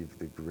received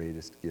the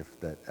greatest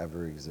gift that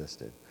ever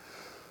existed.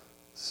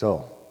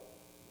 So,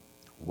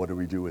 what do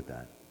we do with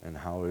that? And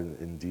how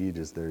indeed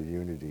is there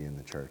unity in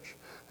the church?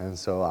 And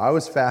so I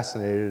was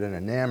fascinated and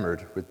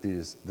enamored with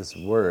this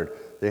word.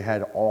 They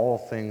had all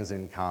things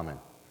in common.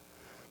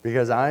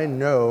 Because I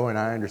know and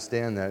I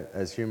understand that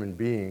as human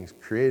beings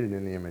created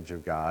in the image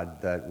of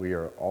God, that we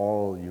are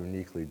all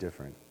uniquely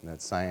different. And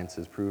that science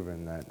has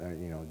proven that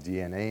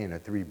DNA and a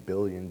 3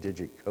 billion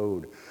digit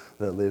code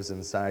that lives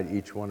inside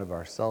each one of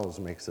our cells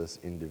makes us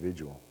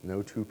individual.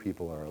 No two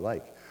people are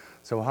alike.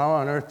 So how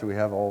on earth do we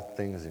have all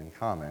things in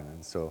common?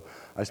 And so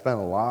I spent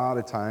a lot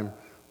of time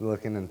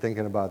looking and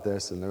thinking about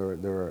this, and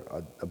there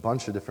were a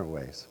bunch of different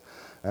ways.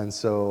 And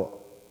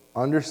so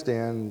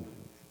understand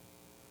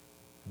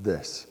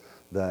this,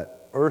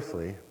 that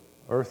earthly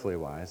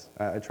wise,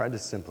 I tried to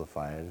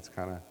simplify it. It's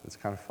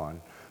kind of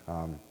fun.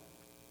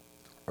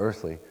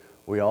 Earthly,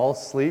 we all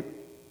sleep,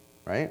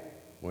 right?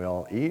 We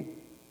all eat.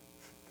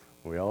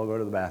 We all go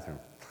to the bathroom.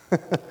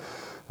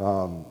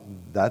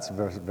 That's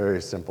very,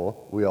 very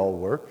simple. We all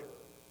work.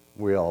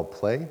 We all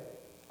play.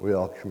 We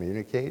all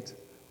communicate.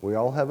 We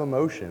all have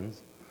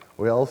emotions.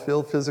 We all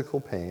feel physical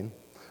pain.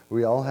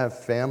 We all have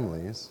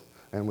families,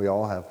 and we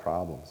all have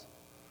problems.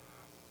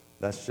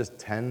 That's just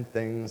 10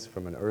 things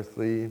from an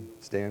earthly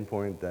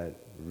standpoint that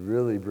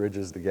really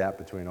bridges the gap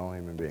between all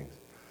human beings.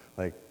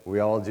 Like, we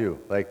all do.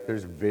 Like,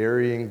 there's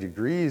varying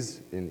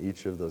degrees in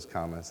each of those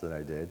comments that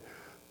I did.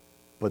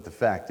 But the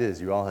fact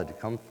is, you all had to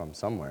come from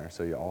somewhere.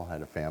 So you all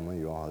had a family,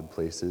 you all had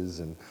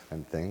places and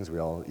things. We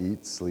all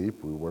eat,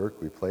 sleep, we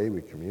work, we play,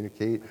 we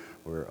communicate.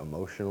 We're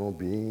emotional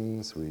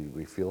beings.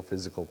 We feel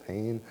physical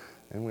pain,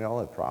 and we all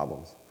have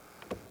problems.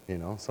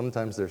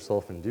 Sometimes they're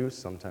self-induced,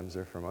 sometimes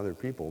they're from other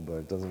people, but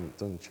it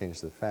doesn't change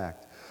the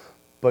fact.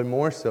 But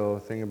more so,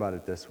 think about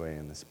it this way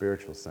in the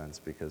spiritual sense,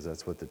 because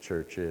that's what the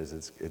church is.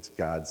 It's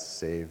God's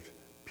saved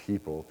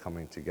people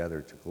coming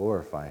together to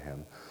glorify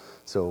him.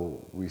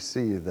 So we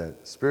see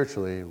that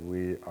spiritually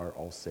we are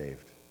all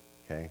saved,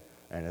 okay?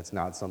 And it's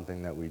not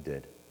something that we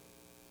did.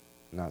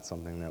 Not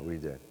something that we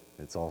did.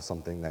 It's all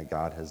something that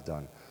God has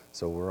done.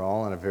 So we're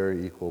all on a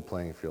very equal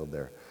playing field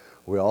there.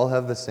 We all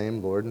have the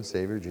same Lord and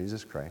Savior,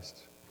 Jesus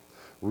Christ.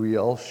 We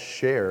all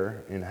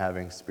share in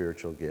having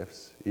spiritual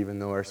gifts. Even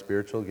though our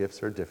spiritual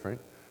gifts are different,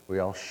 we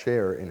all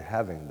share in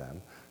having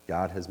them.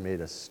 God has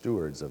made us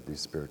stewards of these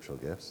spiritual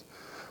gifts.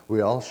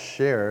 We all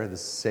share the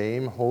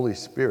same Holy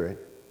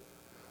Spirit.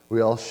 We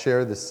all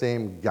share the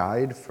same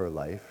guide for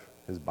life,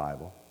 his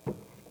Bible,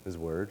 his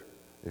Word,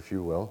 if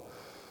you will.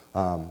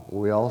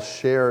 We all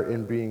share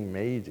in being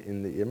made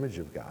in the image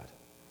of God.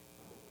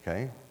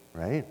 Okay?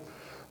 Right?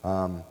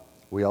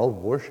 We all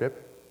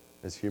worship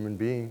as human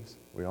beings.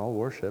 We all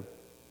worship.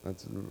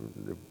 That's,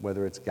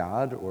 whether it's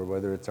God or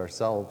whether it's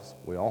ourselves,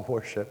 we all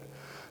worship.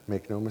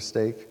 Make no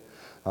mistake.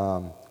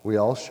 We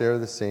all share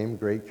the same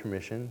great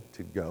commission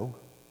to go.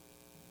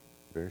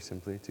 Very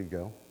simply, to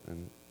go.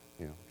 And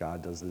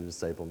God does the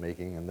disciple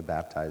making and the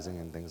baptizing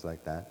and things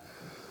like that.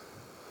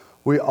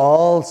 We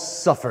all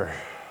suffer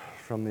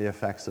from the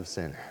effects of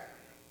sin.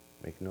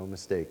 Make no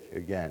mistake,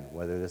 again,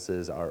 whether this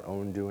is our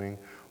own doing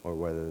or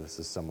whether this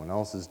is someone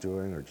else's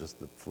doing or just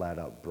the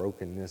flat-out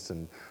brokenness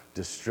and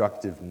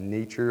destructive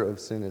nature of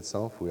sin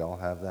itself, we all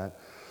have that.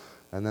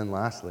 And then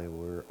lastly,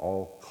 we're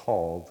all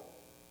called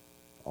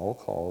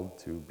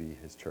to be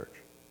his church.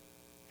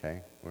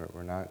 Okay?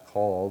 We're not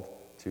called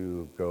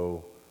to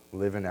go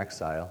live in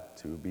exile,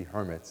 to be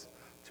hermits,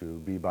 to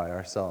be by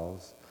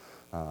ourselves.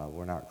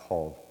 We're not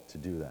called to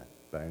do that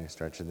by any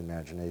stretch of the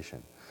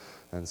imagination.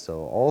 And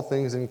so all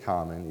things in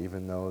common,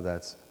 even though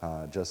that's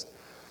just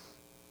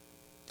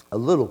a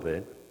little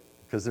bit,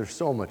 because there's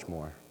so much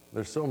more.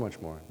 There's so much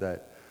more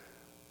that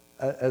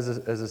as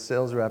a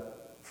sales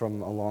rep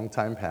from a long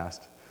time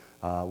past,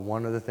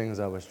 one of the things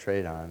I was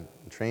trained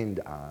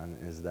on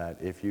is that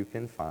if you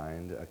can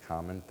find a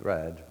common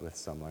thread with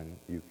someone,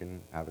 you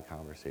can have a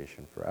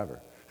conversation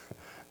forever.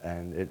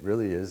 And it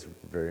really is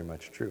very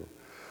much true.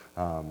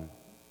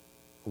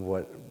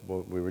 What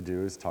we would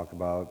do is talk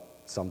about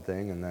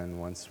something, and then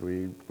once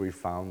we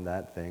found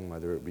that thing,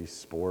 whether it be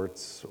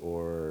sports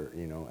or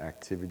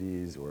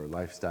activities or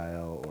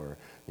lifestyle or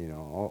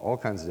all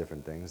kinds of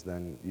different things,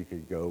 then you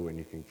could go and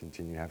you can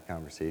continue to have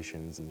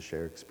conversations and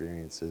share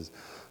experiences,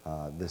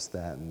 this,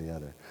 that, and the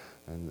other.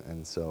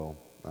 And so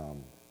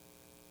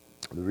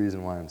the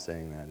reason why I'm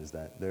saying that is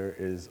that there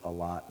is a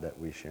lot that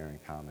we share in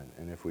common,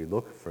 and if we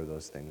look for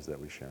those things that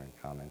we share in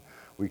common,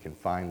 we can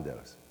find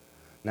those.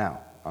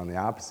 Now, on the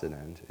opposite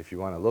end, if you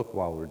want to look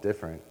while we're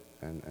different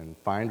and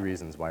find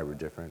reasons why we're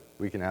different,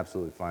 we can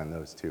absolutely find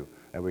those too.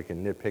 And we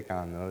can nitpick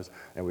on those,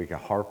 and we can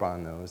harp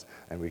on those,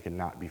 and we can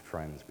not be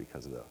friends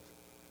because of those,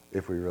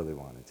 if we really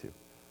wanted to.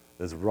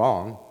 That's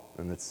wrong,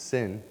 and it's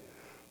sin,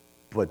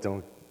 but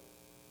don't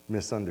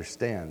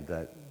misunderstand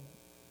that,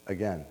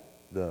 again,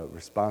 the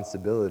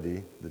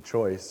responsibility, the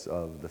choice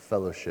of the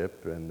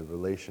fellowship and the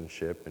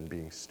relationship and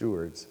being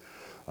stewards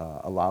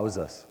allows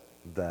us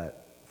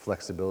that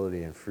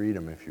flexibility and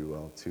freedom, if you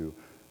will, to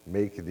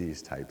make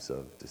these types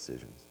of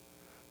decisions.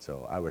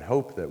 So I would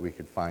hope that we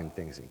could find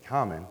things in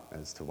common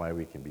as to why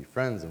we can be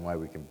friends and why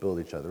we can build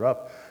each other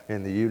up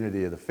in the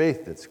unity of the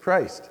faith that's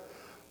Christ.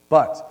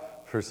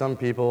 But for some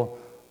people,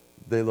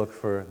 they look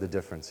for the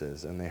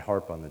differences and they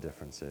harp on the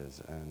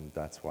differences, and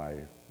that's why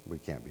we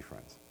can't be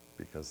friends,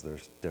 because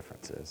there's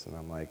differences. And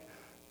I'm like,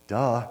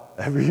 duh,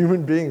 every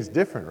human being's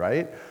different,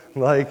 right?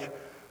 Like,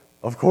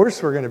 of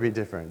course we're going to be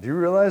different. Do you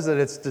realize that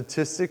it's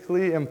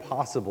statistically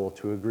impossible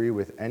to agree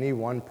with any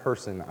one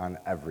person on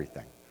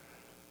everything?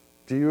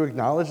 Do you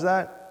acknowledge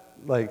that?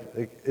 Like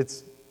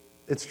it's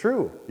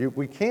true.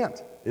 We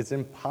can't. It's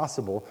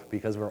impossible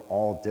because we're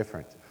all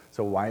different.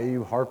 So why are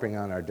you harping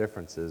on our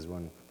differences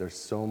when there's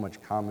so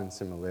much common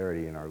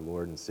similarity in our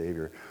Lord and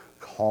Savior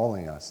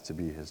calling us to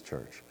be his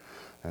church?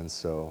 And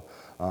so,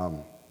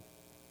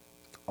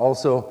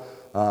 also,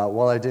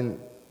 while I didn't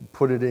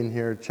put it in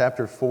here,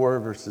 chapter 4,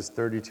 verses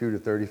 32 to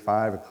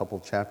 35, a couple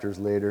chapters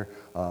later,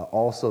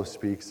 also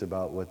speaks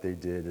about what they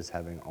did as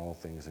having all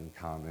things in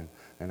common.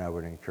 And I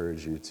would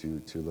encourage you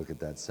to look at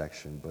that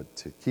section. But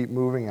to keep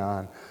moving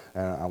on,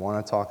 I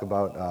want to talk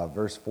about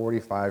verse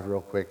 45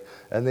 real quick.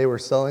 And they were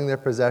selling their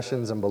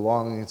possessions and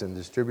belongings and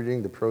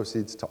distributing the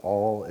proceeds to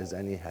all as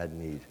any had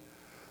need.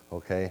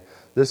 Okay?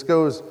 This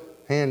goes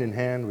hand in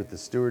hand with the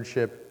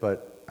stewardship,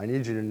 but I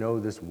need you to know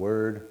this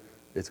word.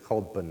 It's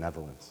called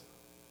benevolence.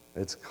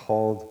 It's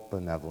called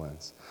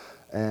benevolence.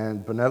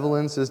 And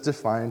benevolence is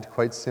defined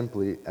quite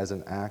simply as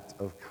an act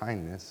of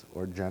kindness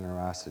or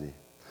generosity.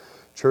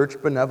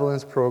 Church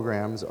benevolence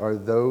programs are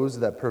those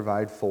that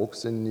provide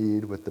folks in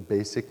need with the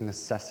basic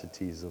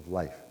necessities of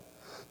life.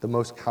 The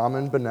most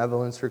common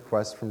benevolence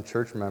requests from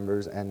church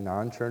members and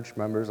non-church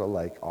members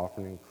alike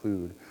often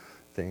include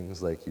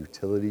things like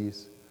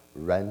utilities,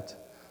 rent,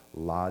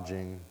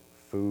 lodging,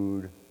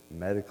 food,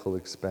 medical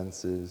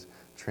expenses,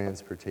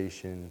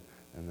 transportation,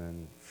 and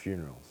then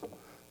funerals.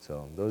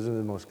 So those are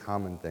the most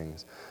common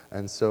things.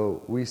 And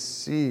so we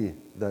see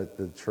that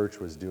the church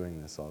was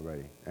doing this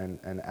already. And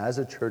as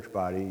a church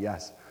body,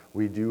 yes,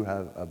 we do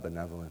have a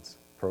benevolence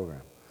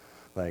program.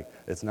 Like,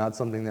 it's not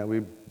something that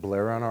we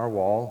blare on our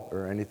wall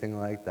or anything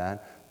like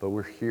that, but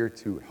we're here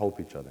to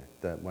help each other.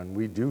 That when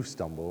we do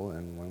stumble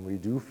and when we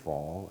do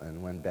fall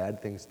and when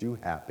bad things do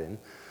happen,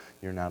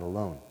 you're not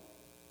alone.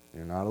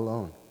 You're not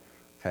alone.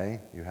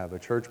 Okay? You have a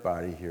church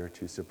body here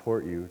to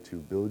support you, to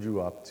build you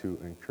up, to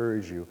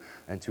encourage you,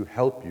 and to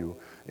help you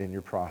in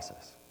your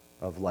process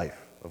of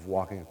life, of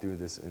walking through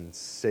this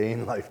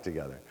insane life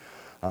together.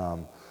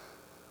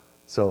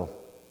 So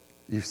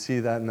you see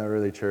that in the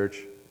early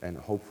church, and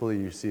hopefully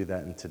you see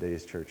that in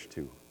today's church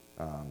too,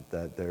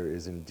 that there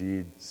is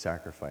indeed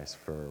sacrifice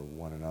for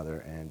one another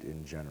and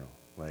in general.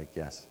 Like,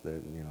 yes,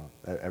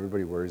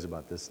 everybody worries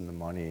about this and the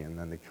money and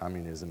then the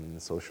communism and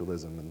the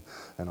socialism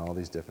and all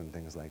these different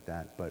things like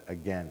that. But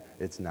again,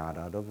 it's not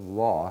out of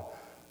law,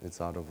 it's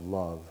out of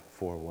love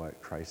for what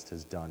Christ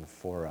has done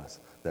for us,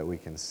 that we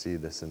can see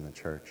this in the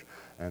church,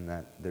 and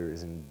that there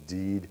is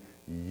indeed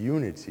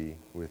unity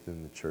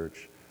within the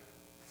church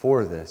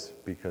for this,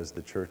 because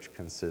the church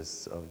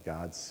consists of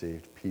God's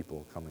saved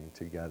people coming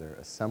together,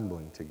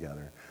 assembling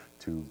together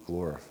to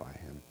glorify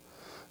him.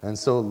 And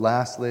so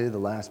lastly, the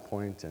last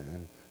point,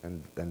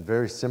 and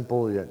very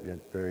simple yet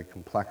very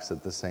complex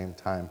at the same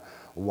time,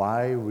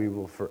 why we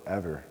will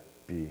forever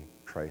be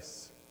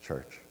Christ's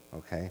church,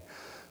 okay?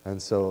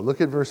 And so look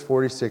at verse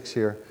 46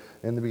 here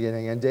in the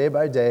beginning. And day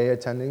by day,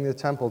 attending the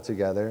temple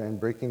together and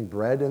breaking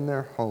bread in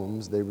their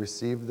homes, they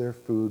received their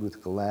food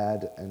with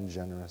glad and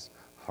generous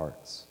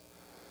hearts.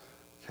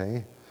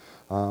 Okay?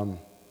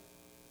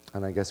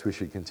 And I guess we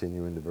should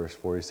continue into verse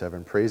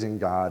 47, praising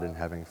God and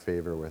having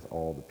favor with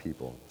all the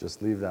people.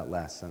 Just leave that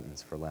last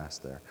sentence for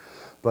last there.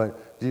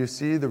 But do you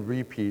see the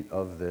repeat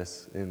of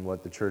this in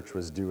what the church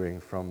was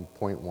doing from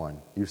point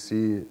 1? You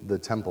see the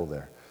temple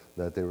there,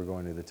 that they were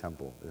going to the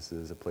temple. This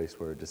is a place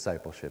where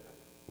discipleship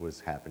was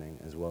happening,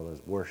 as well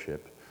as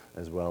worship,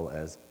 as well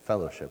as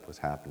fellowship was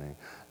happening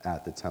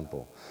at the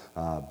temple.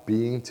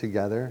 Being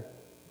together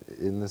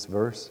in this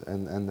verse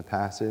and the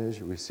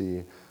passage, we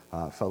see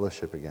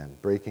fellowship again.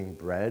 Breaking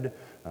bread,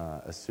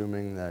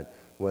 assuming that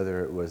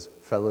whether it was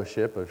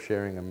fellowship of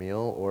sharing a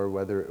meal or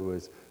whether it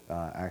was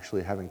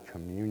actually having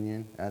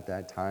communion at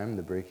that time,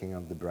 the breaking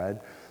of the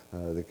bread,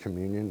 the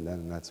communion,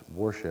 then that's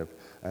worship.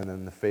 And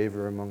then the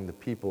favor among the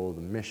people,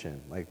 the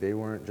mission. Like, they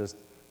weren't just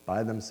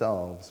by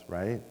themselves,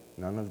 right?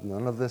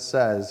 None of this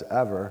says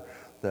ever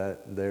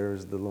that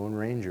there's the Lone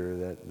Ranger,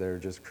 that they're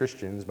just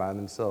Christians by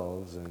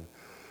themselves and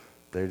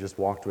they just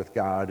walked with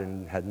God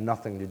and had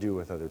nothing to do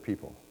with other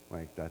people.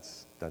 Like,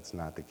 that's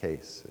not the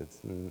case. It's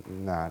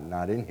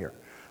not in here.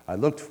 I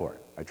looked for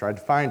it. I tried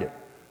to find it.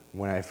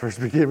 When I first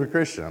became a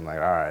Christian, I'm like,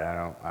 all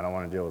right, I don't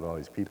want to deal with all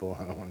these people.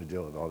 I don't want to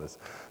deal with all this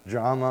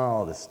drama,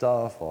 all this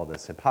stuff, all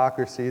this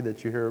hypocrisy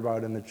that you hear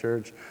about in the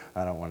church.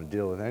 I don't want to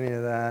deal with any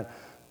of that.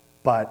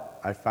 But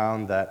I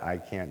found that I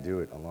can't do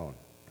it alone,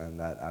 and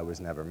that I was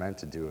never meant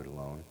to do it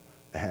alone,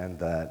 and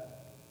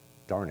that,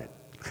 darn it,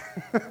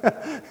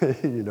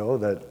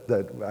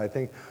 that I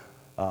think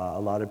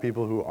A lot of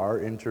people who are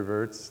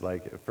introverts,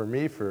 like for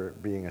me, for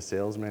being a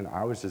salesman,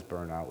 I was just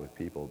burnt out with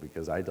people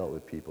because I dealt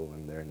with people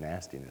and their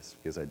nastiness,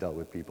 because I dealt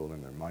with people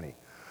and their money.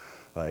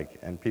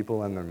 And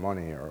people and their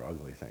money are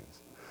ugly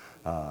things.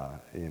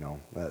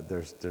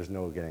 There's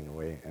no getting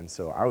away. And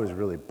so I was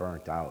really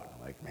burnt out.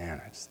 Like, man,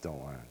 I just don't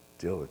want to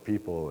deal with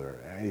people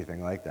or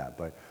anything like that.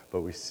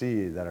 But we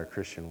see that our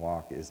Christian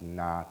walk is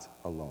not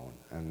alone,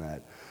 and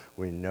that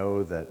we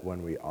know that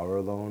when we are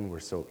alone, we're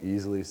so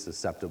easily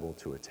susceptible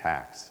to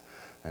attacks,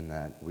 and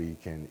that we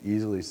can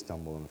easily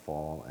stumble and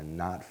fall and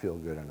not feel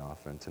good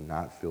enough, and to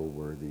not feel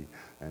worthy,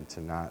 and to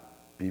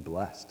not be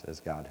blessed as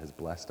God has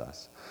blessed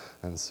us.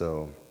 And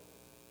so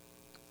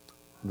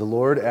the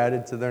Lord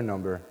added to their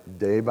number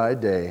day by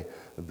day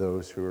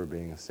those who are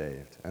being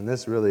saved. And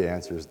this really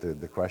answers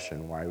the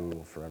question why we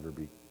will forever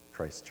be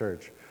Christ's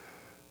church.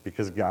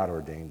 Because God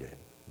ordained it,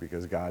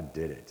 because God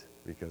did it,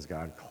 because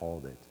God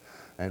called it.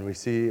 And we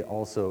see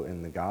also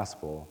in the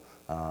gospel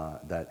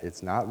that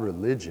it's not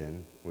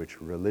religion,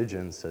 which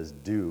religion says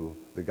do.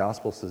 The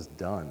gospel says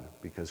done,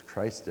 because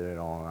Christ did it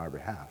all on our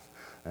behalf.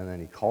 And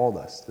then he called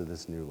us to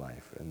this new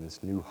life and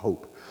this new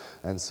hope.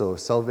 And so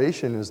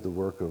salvation is the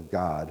work of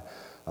God,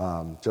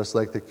 just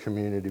like the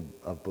community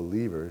of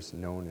believers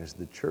known as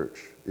the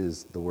church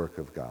is the work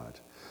of God.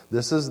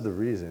 This is the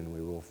reason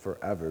we will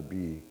forever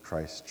be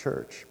Christ's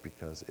church,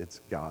 because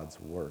it's God's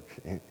work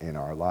in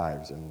our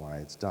lives and why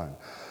it's done.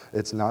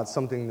 It's not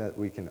something that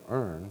we can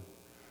earn,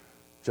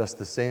 just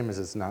the same as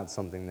it's not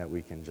something that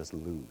we can just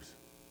lose.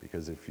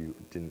 Because if you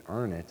didn't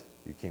earn it,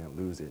 you can't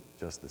lose it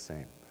just the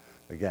same.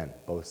 Again,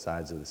 both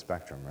sides of the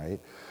spectrum, right?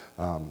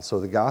 So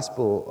the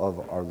gospel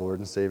of our Lord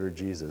and Savior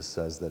Jesus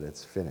says that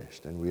it's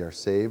finished, and we are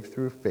saved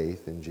through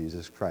faith in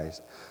Jesus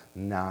Christ,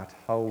 not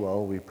how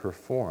well we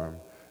perform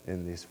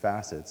in these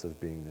facets of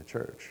being the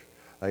church.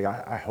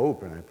 I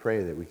hope and I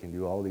pray that we can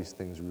do all these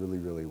things really,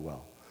 really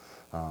well.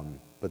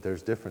 But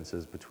there's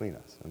differences between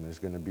us, and there's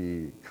going to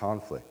be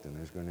conflict, and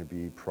there's going to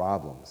be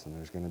problems, and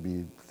there's going to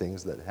be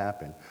things that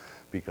happen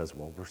because,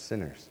 well, we're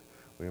sinners.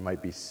 We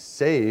might be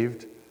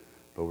saved,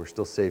 but we're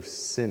still saved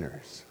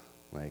sinners.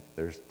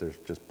 There's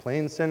just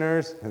plain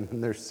sinners, and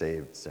then there's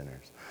saved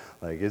sinners.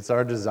 It's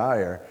our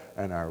desire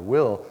and our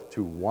will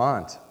to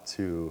want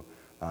to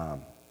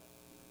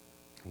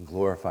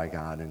glorify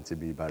God and to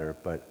be better,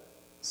 but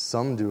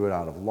some do it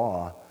out of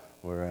law,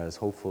 whereas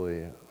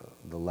hopefully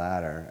the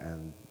latter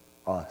and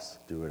us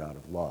do it out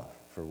of love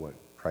for what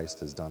Christ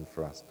has done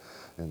for us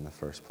in the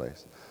first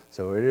place.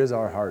 So it is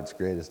our heart's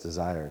greatest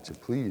desire to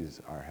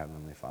please our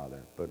Heavenly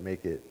Father, but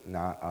make it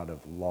not out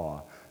of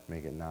law,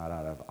 make it not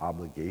out of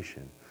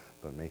obligation,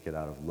 but make it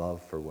out of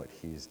love for what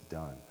He's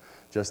done.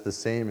 Just the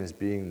same as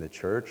being the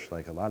church,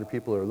 a lot of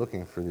people are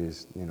looking for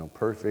these,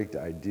 perfect,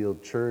 ideal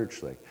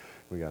church,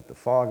 we got the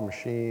fog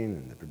machine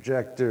and the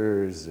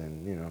projectors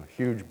and,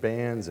 huge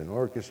bands and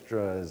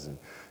orchestras and,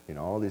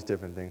 all these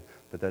different things,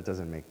 but that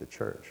doesn't make the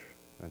church.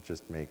 That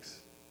just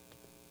makes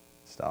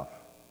stuff.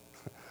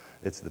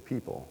 It's the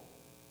people.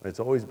 It's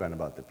always been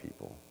about the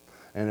people.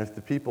 And if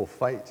the people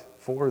fight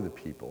for the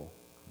people,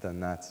 then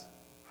that's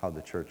how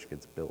the church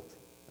gets built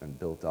and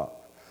built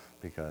up,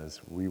 because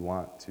we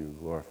want to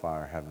glorify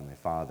our Heavenly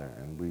Father,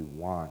 and we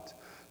want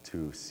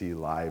to see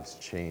lives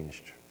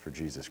changed for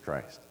Jesus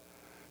Christ,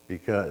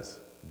 because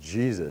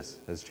Jesus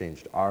has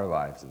changed our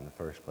lives in the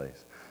first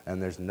place.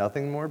 And there's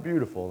nothing more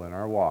beautiful in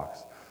our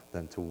walks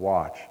than to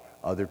watch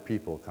other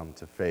people come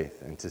to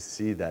faith and to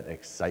see that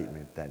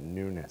excitement, that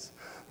newness,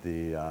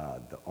 the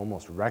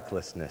almost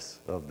recklessness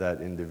of that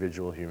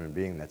individual human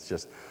being that's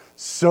just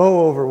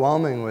so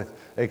overwhelming with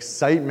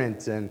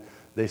excitement, and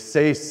they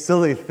say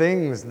silly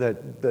things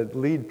that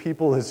lead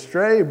people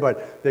astray,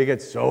 but they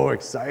get so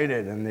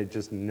excited and they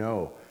just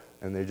know,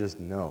 and they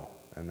just know.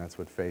 And that's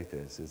what faith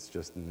is. It's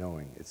just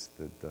knowing. It's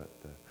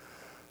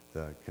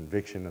the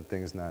conviction of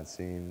things not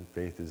seen.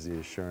 Faith is the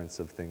assurance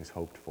of things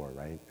hoped for,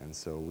 right? And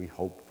so we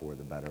hope for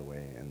the better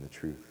way and the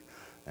truth.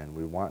 And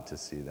we want to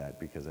see that,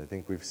 because I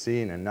think we've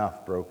seen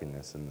enough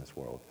brokenness in this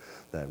world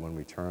that when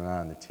we turn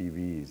on the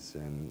TVs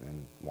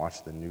and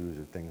watch the news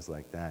or things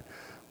like that,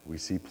 we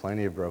see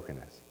plenty of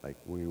brokenness.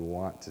 We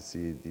want to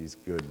see these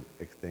good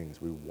things.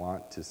 We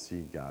want to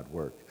see God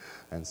work.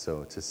 And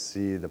so to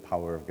see the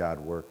power of God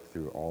work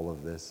through all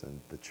of this and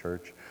the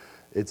church,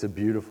 it's a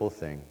beautiful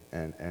thing.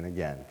 And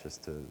again,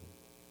 just to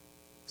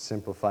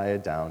simplify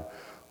it down,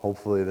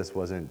 hopefully this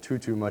wasn't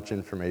too much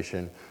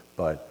information,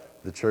 but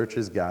the church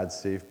is God's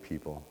saved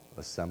people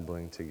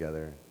assembling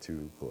together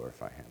to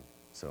glorify Him.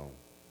 So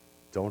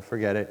don't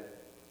forget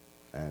it,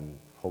 and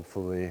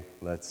hopefully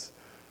let's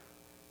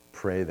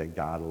pray that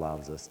God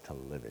allows us to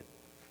live it.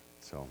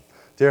 So,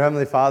 dear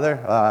Heavenly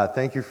Father,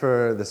 thank you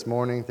for this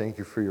morning. Thank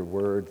you for your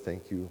word.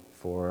 Thank you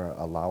for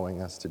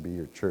allowing us to be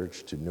your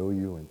church, to know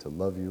you and to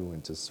love you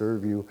and to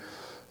serve you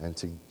and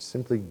to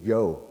simply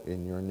go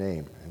in your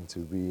name and to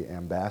be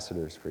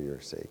ambassadors for your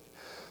sake.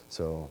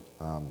 So,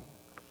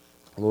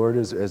 Lord,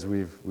 as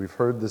we've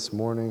heard this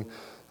morning,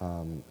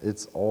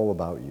 it's all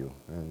about you,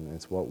 and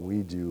it's what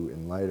we do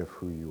in light of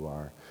who you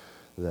are.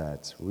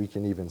 that we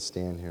can even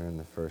stand here in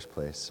the first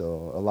place.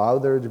 So allow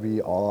there to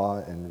be awe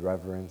and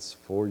reverence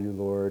for you,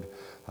 Lord.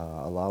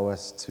 Allow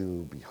us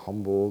to be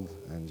humbled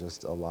and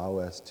just allow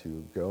us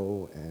to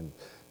go and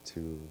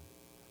to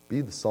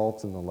be the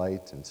salt and the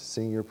light and to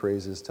sing your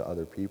praises to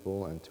other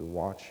people and to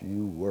watch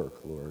you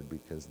work, Lord,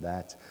 because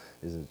that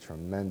is a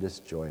tremendous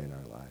joy in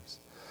our lives.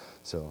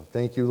 So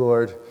thank you,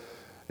 Lord.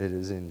 It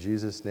is in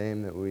Jesus'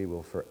 name that we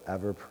will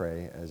forever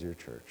pray as your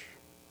church.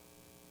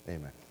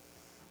 Amen.